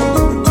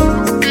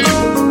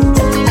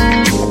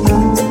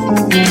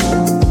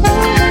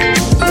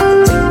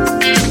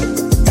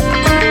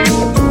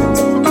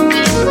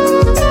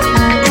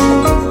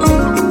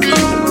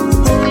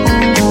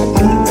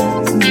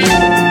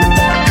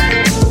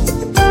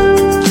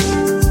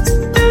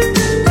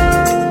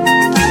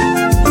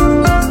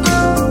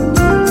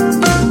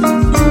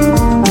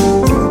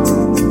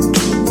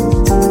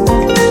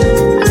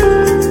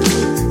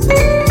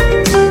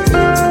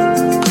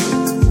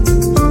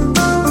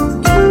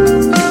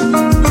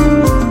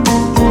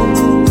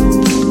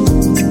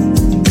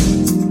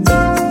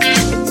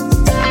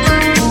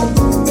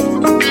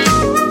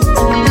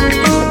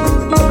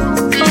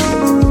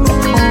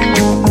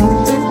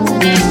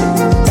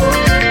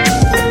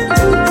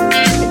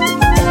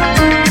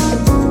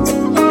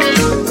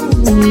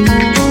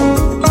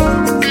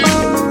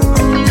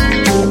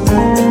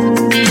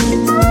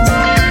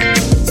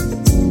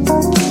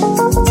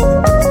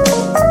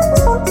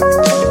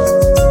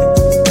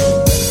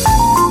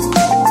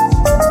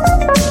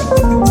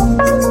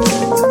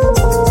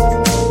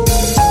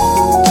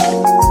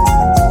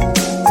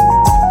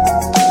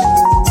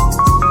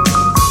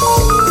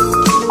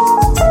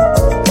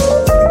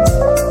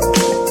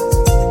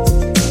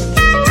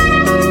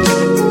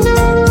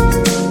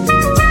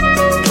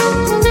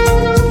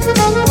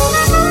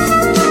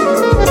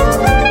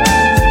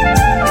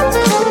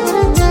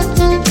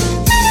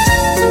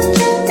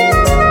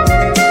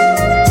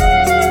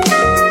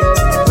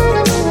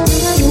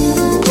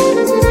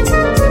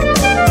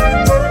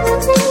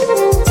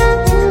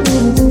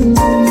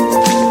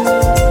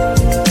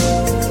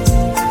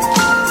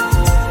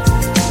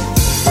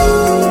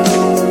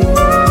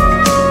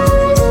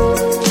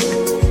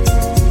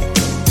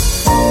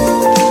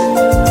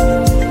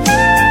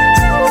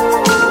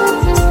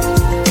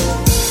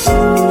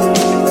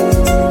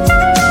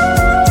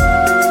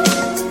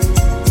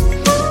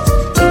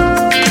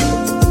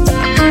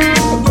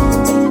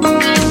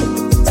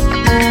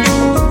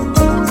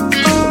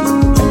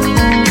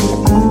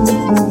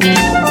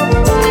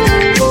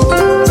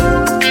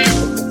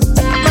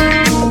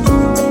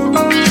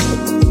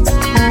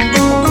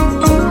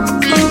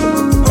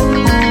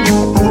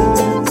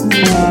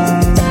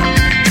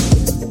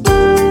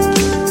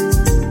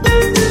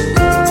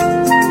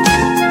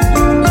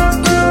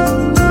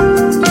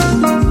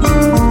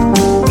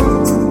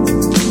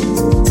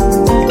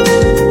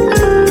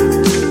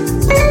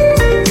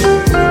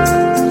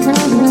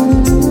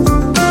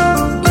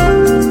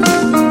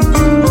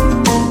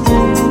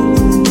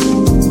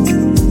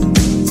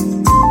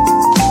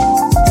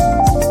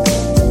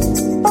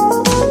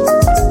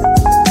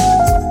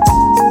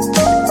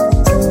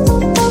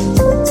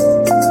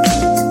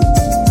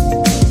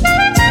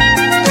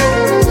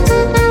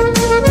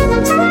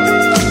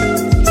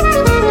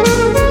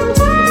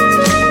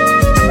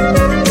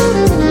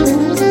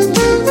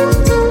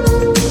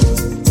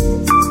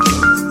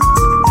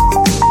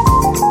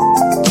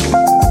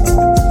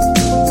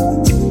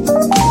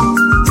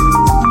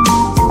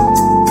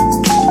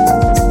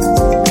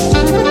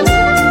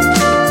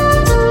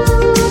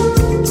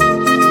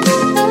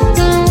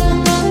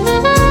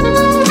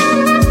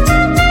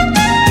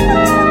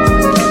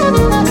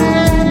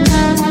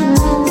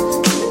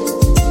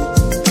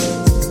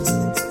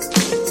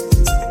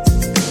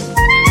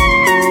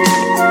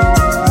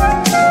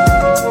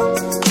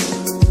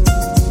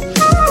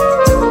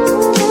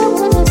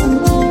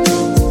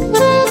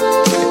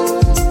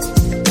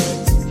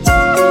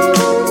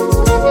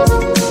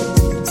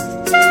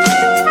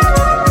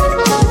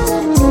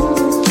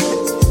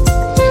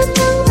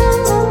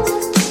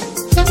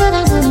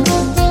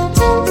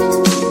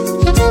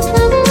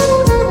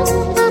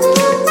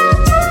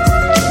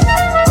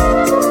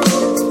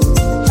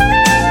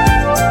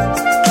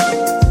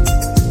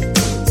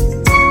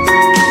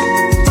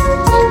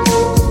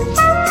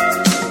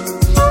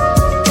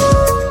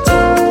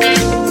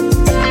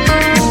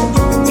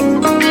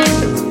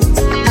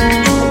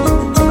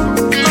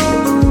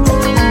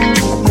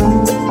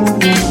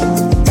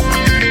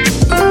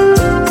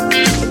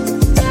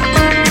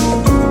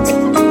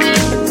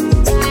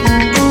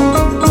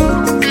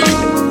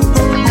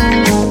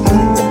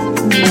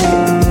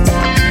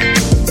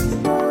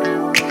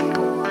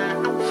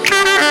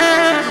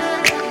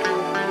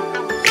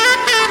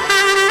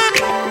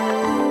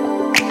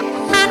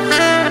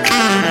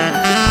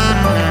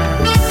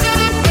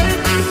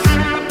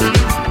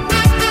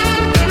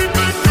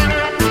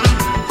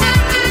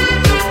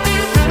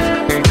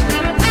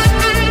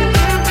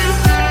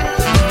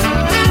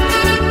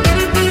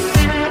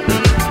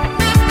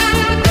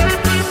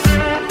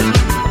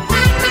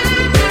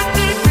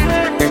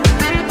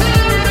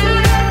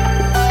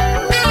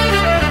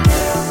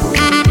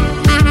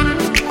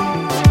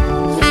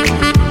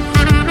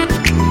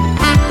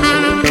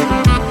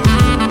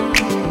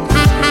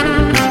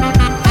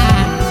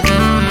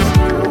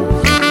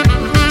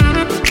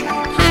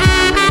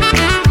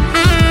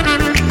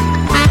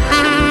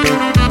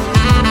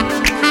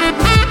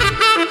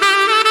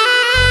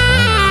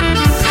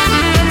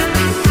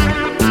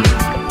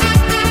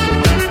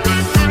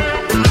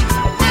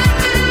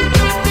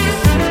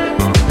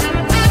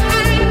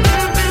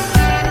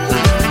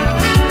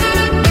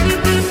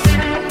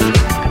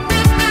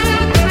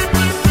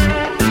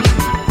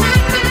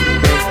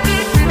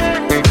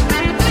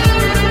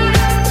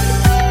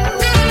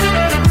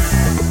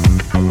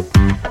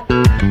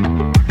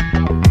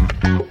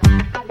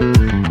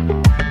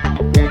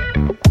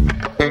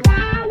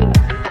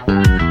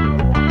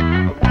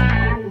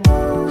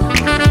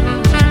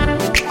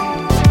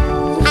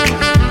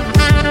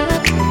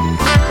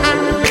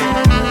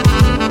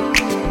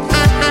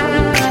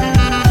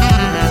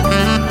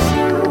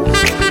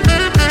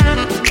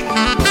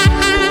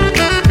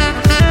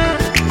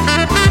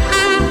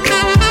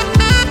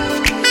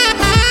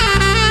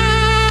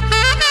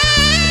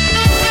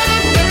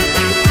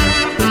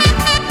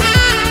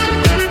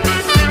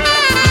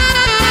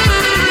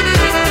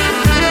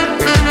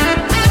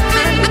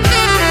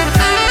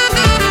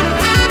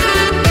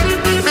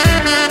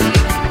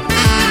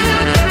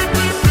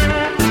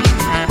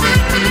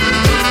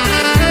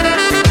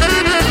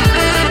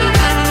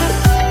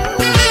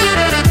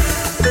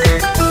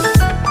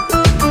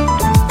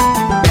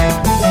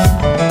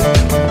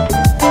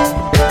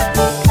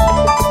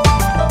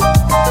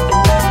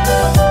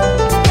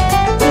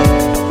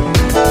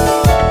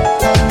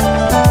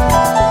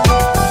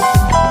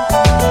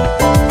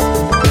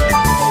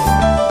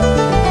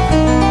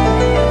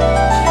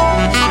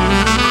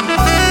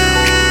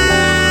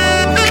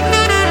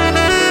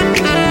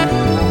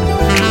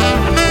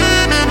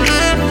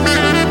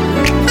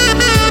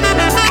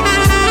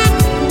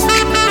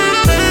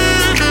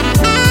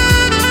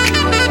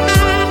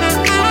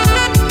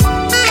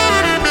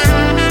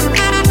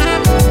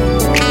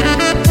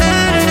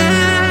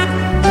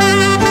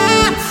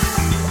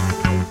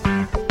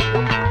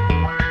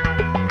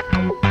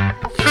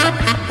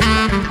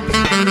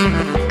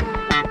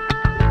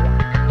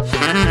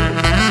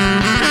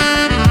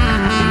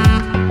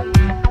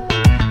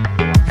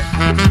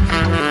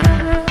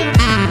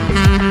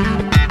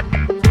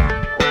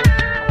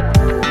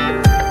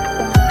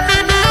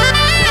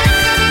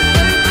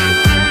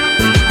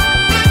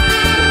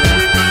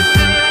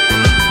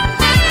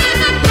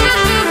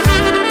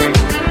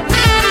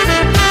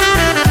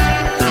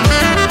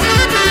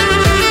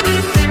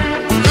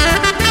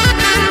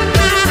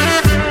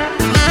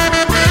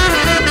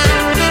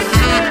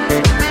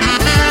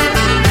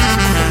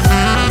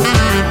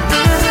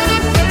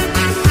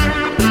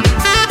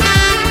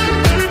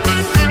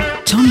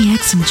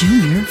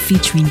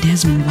 featuring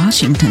Desmond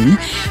Washington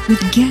with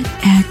Get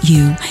At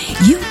You.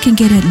 You can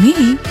get at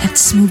me at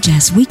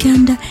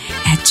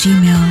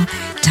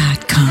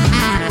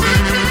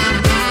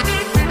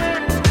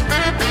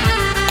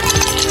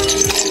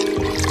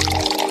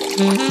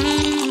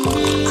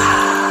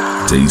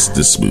Taste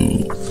the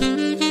smooth.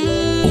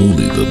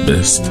 Only the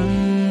best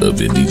of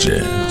indie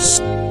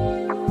jazz.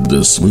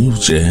 The Smooth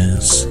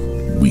Jazz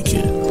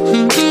Weekend.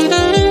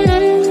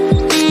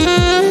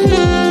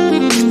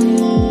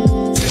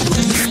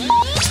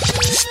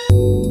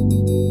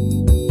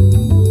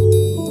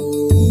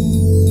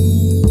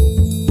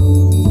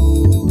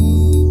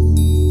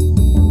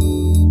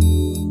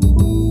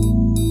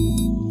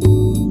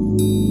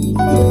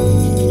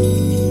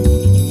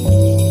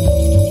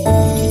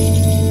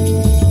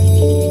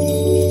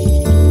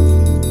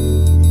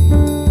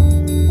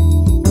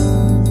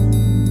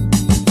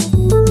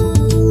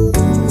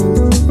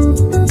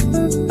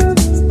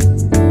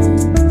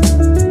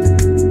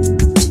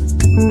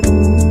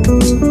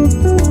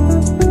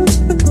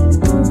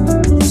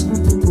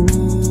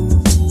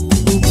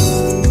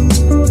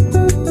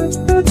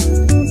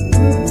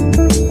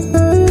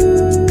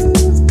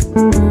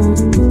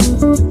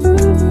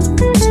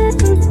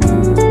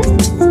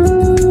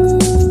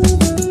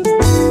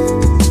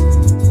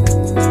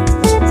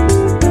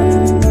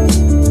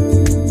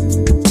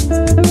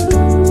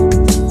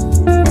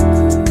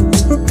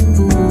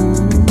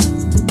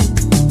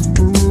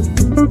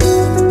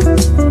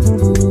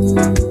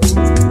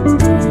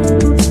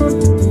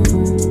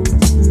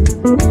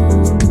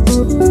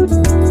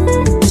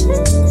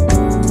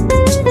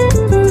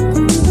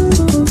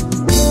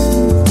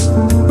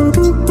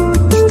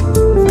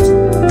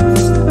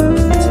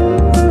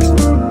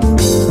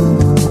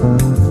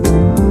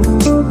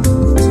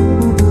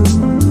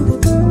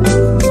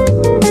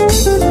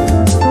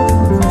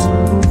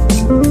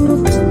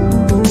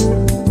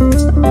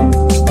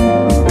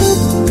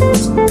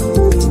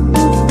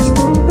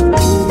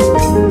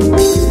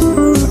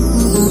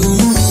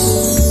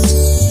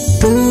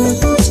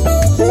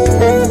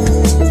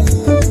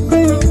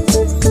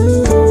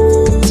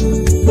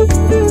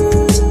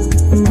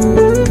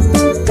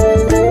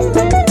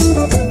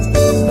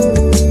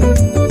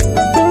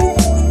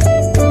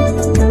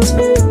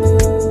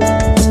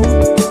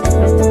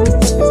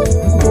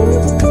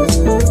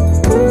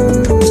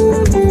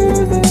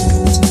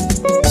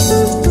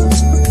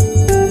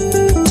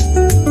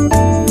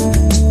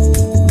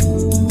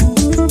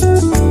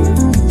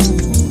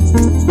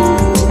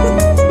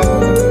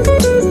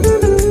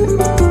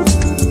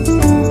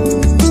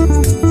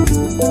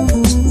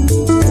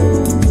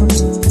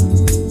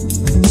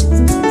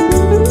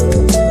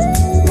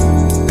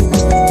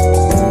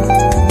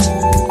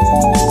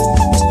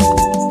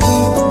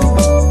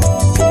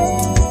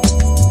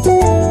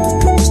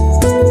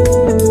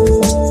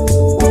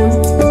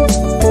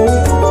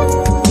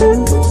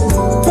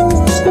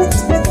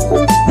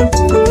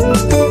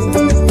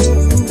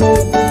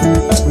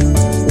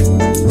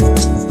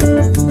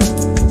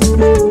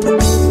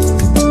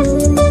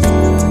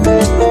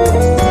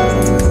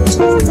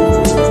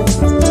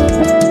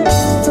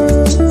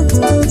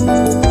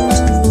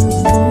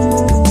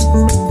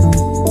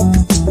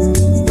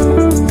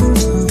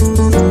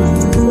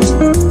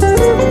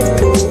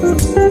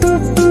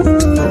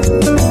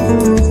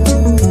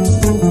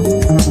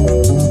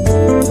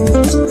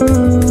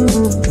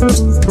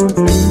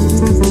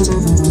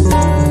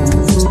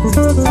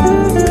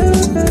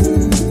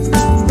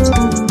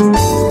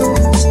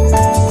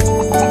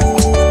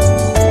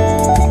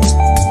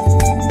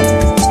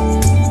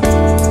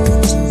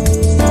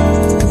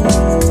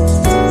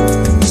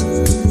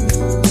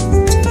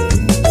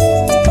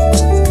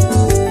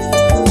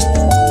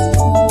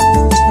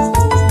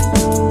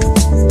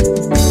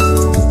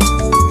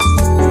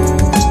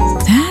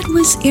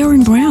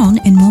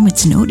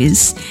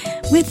 Notice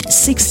with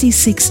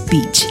 66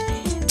 Beach.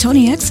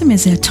 Tony Exum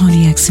is at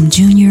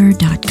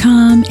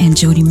TonyXumJr.com and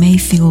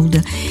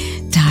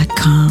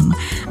JodyMayfield.com.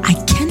 I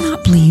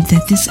cannot believe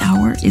that this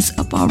hour is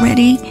up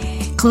already.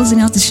 Closing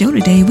out the show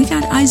today, we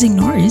got Isaac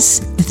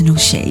Norris with No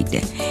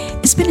Shade.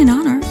 It's been an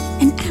honor,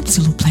 an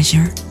absolute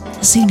pleasure.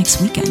 I'll see you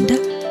next weekend.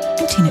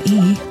 I'm Tina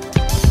E.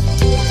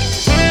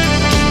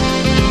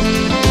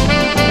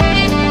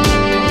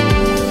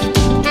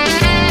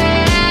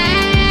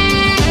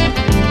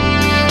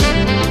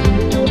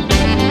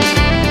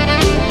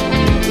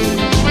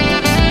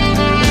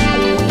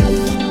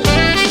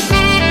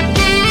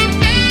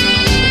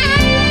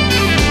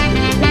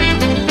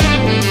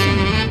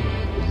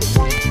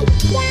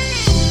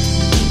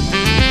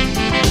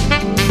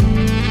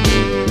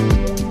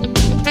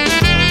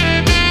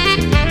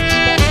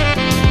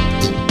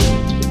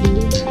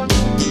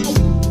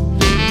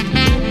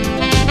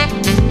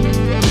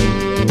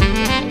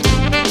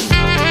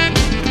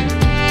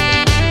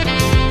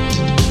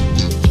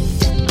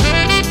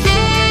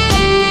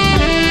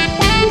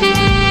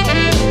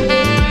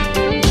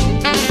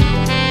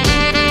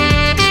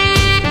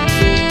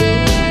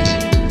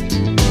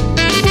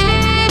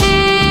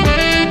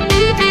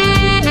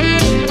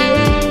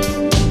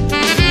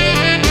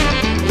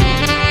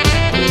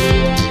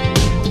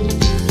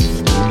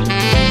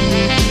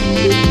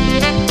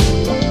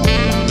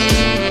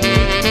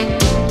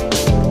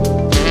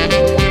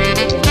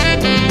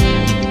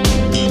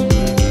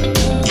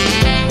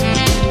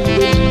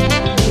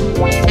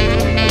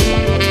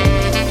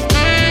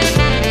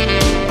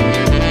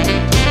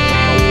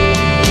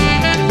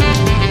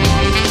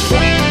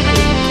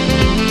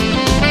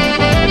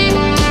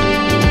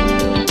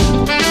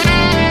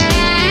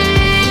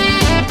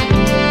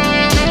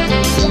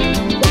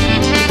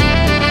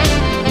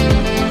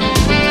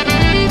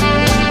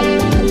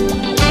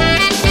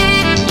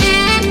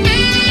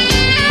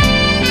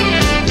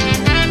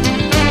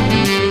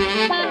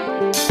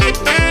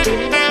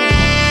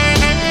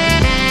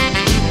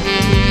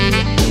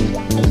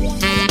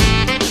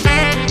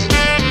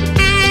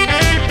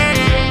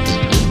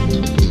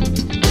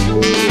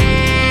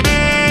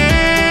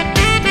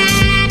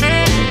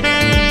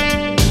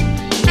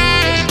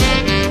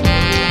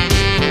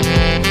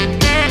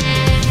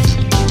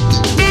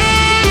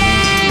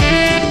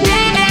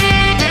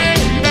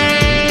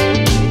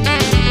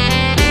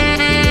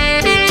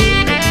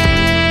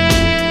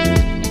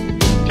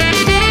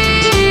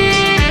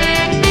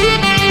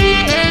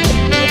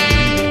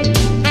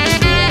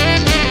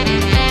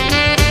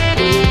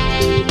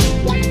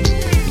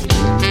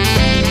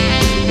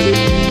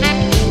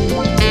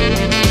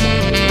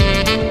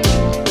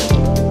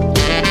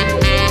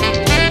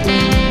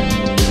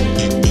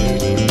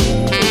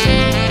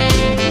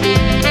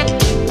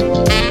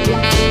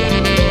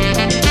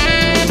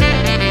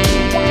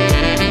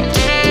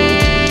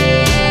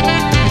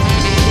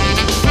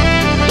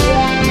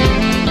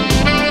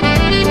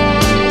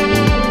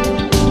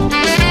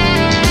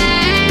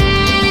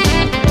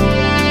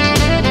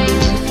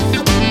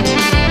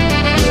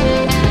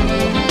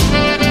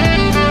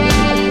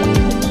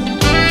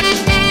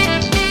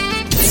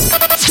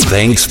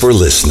 Thanks for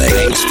listening.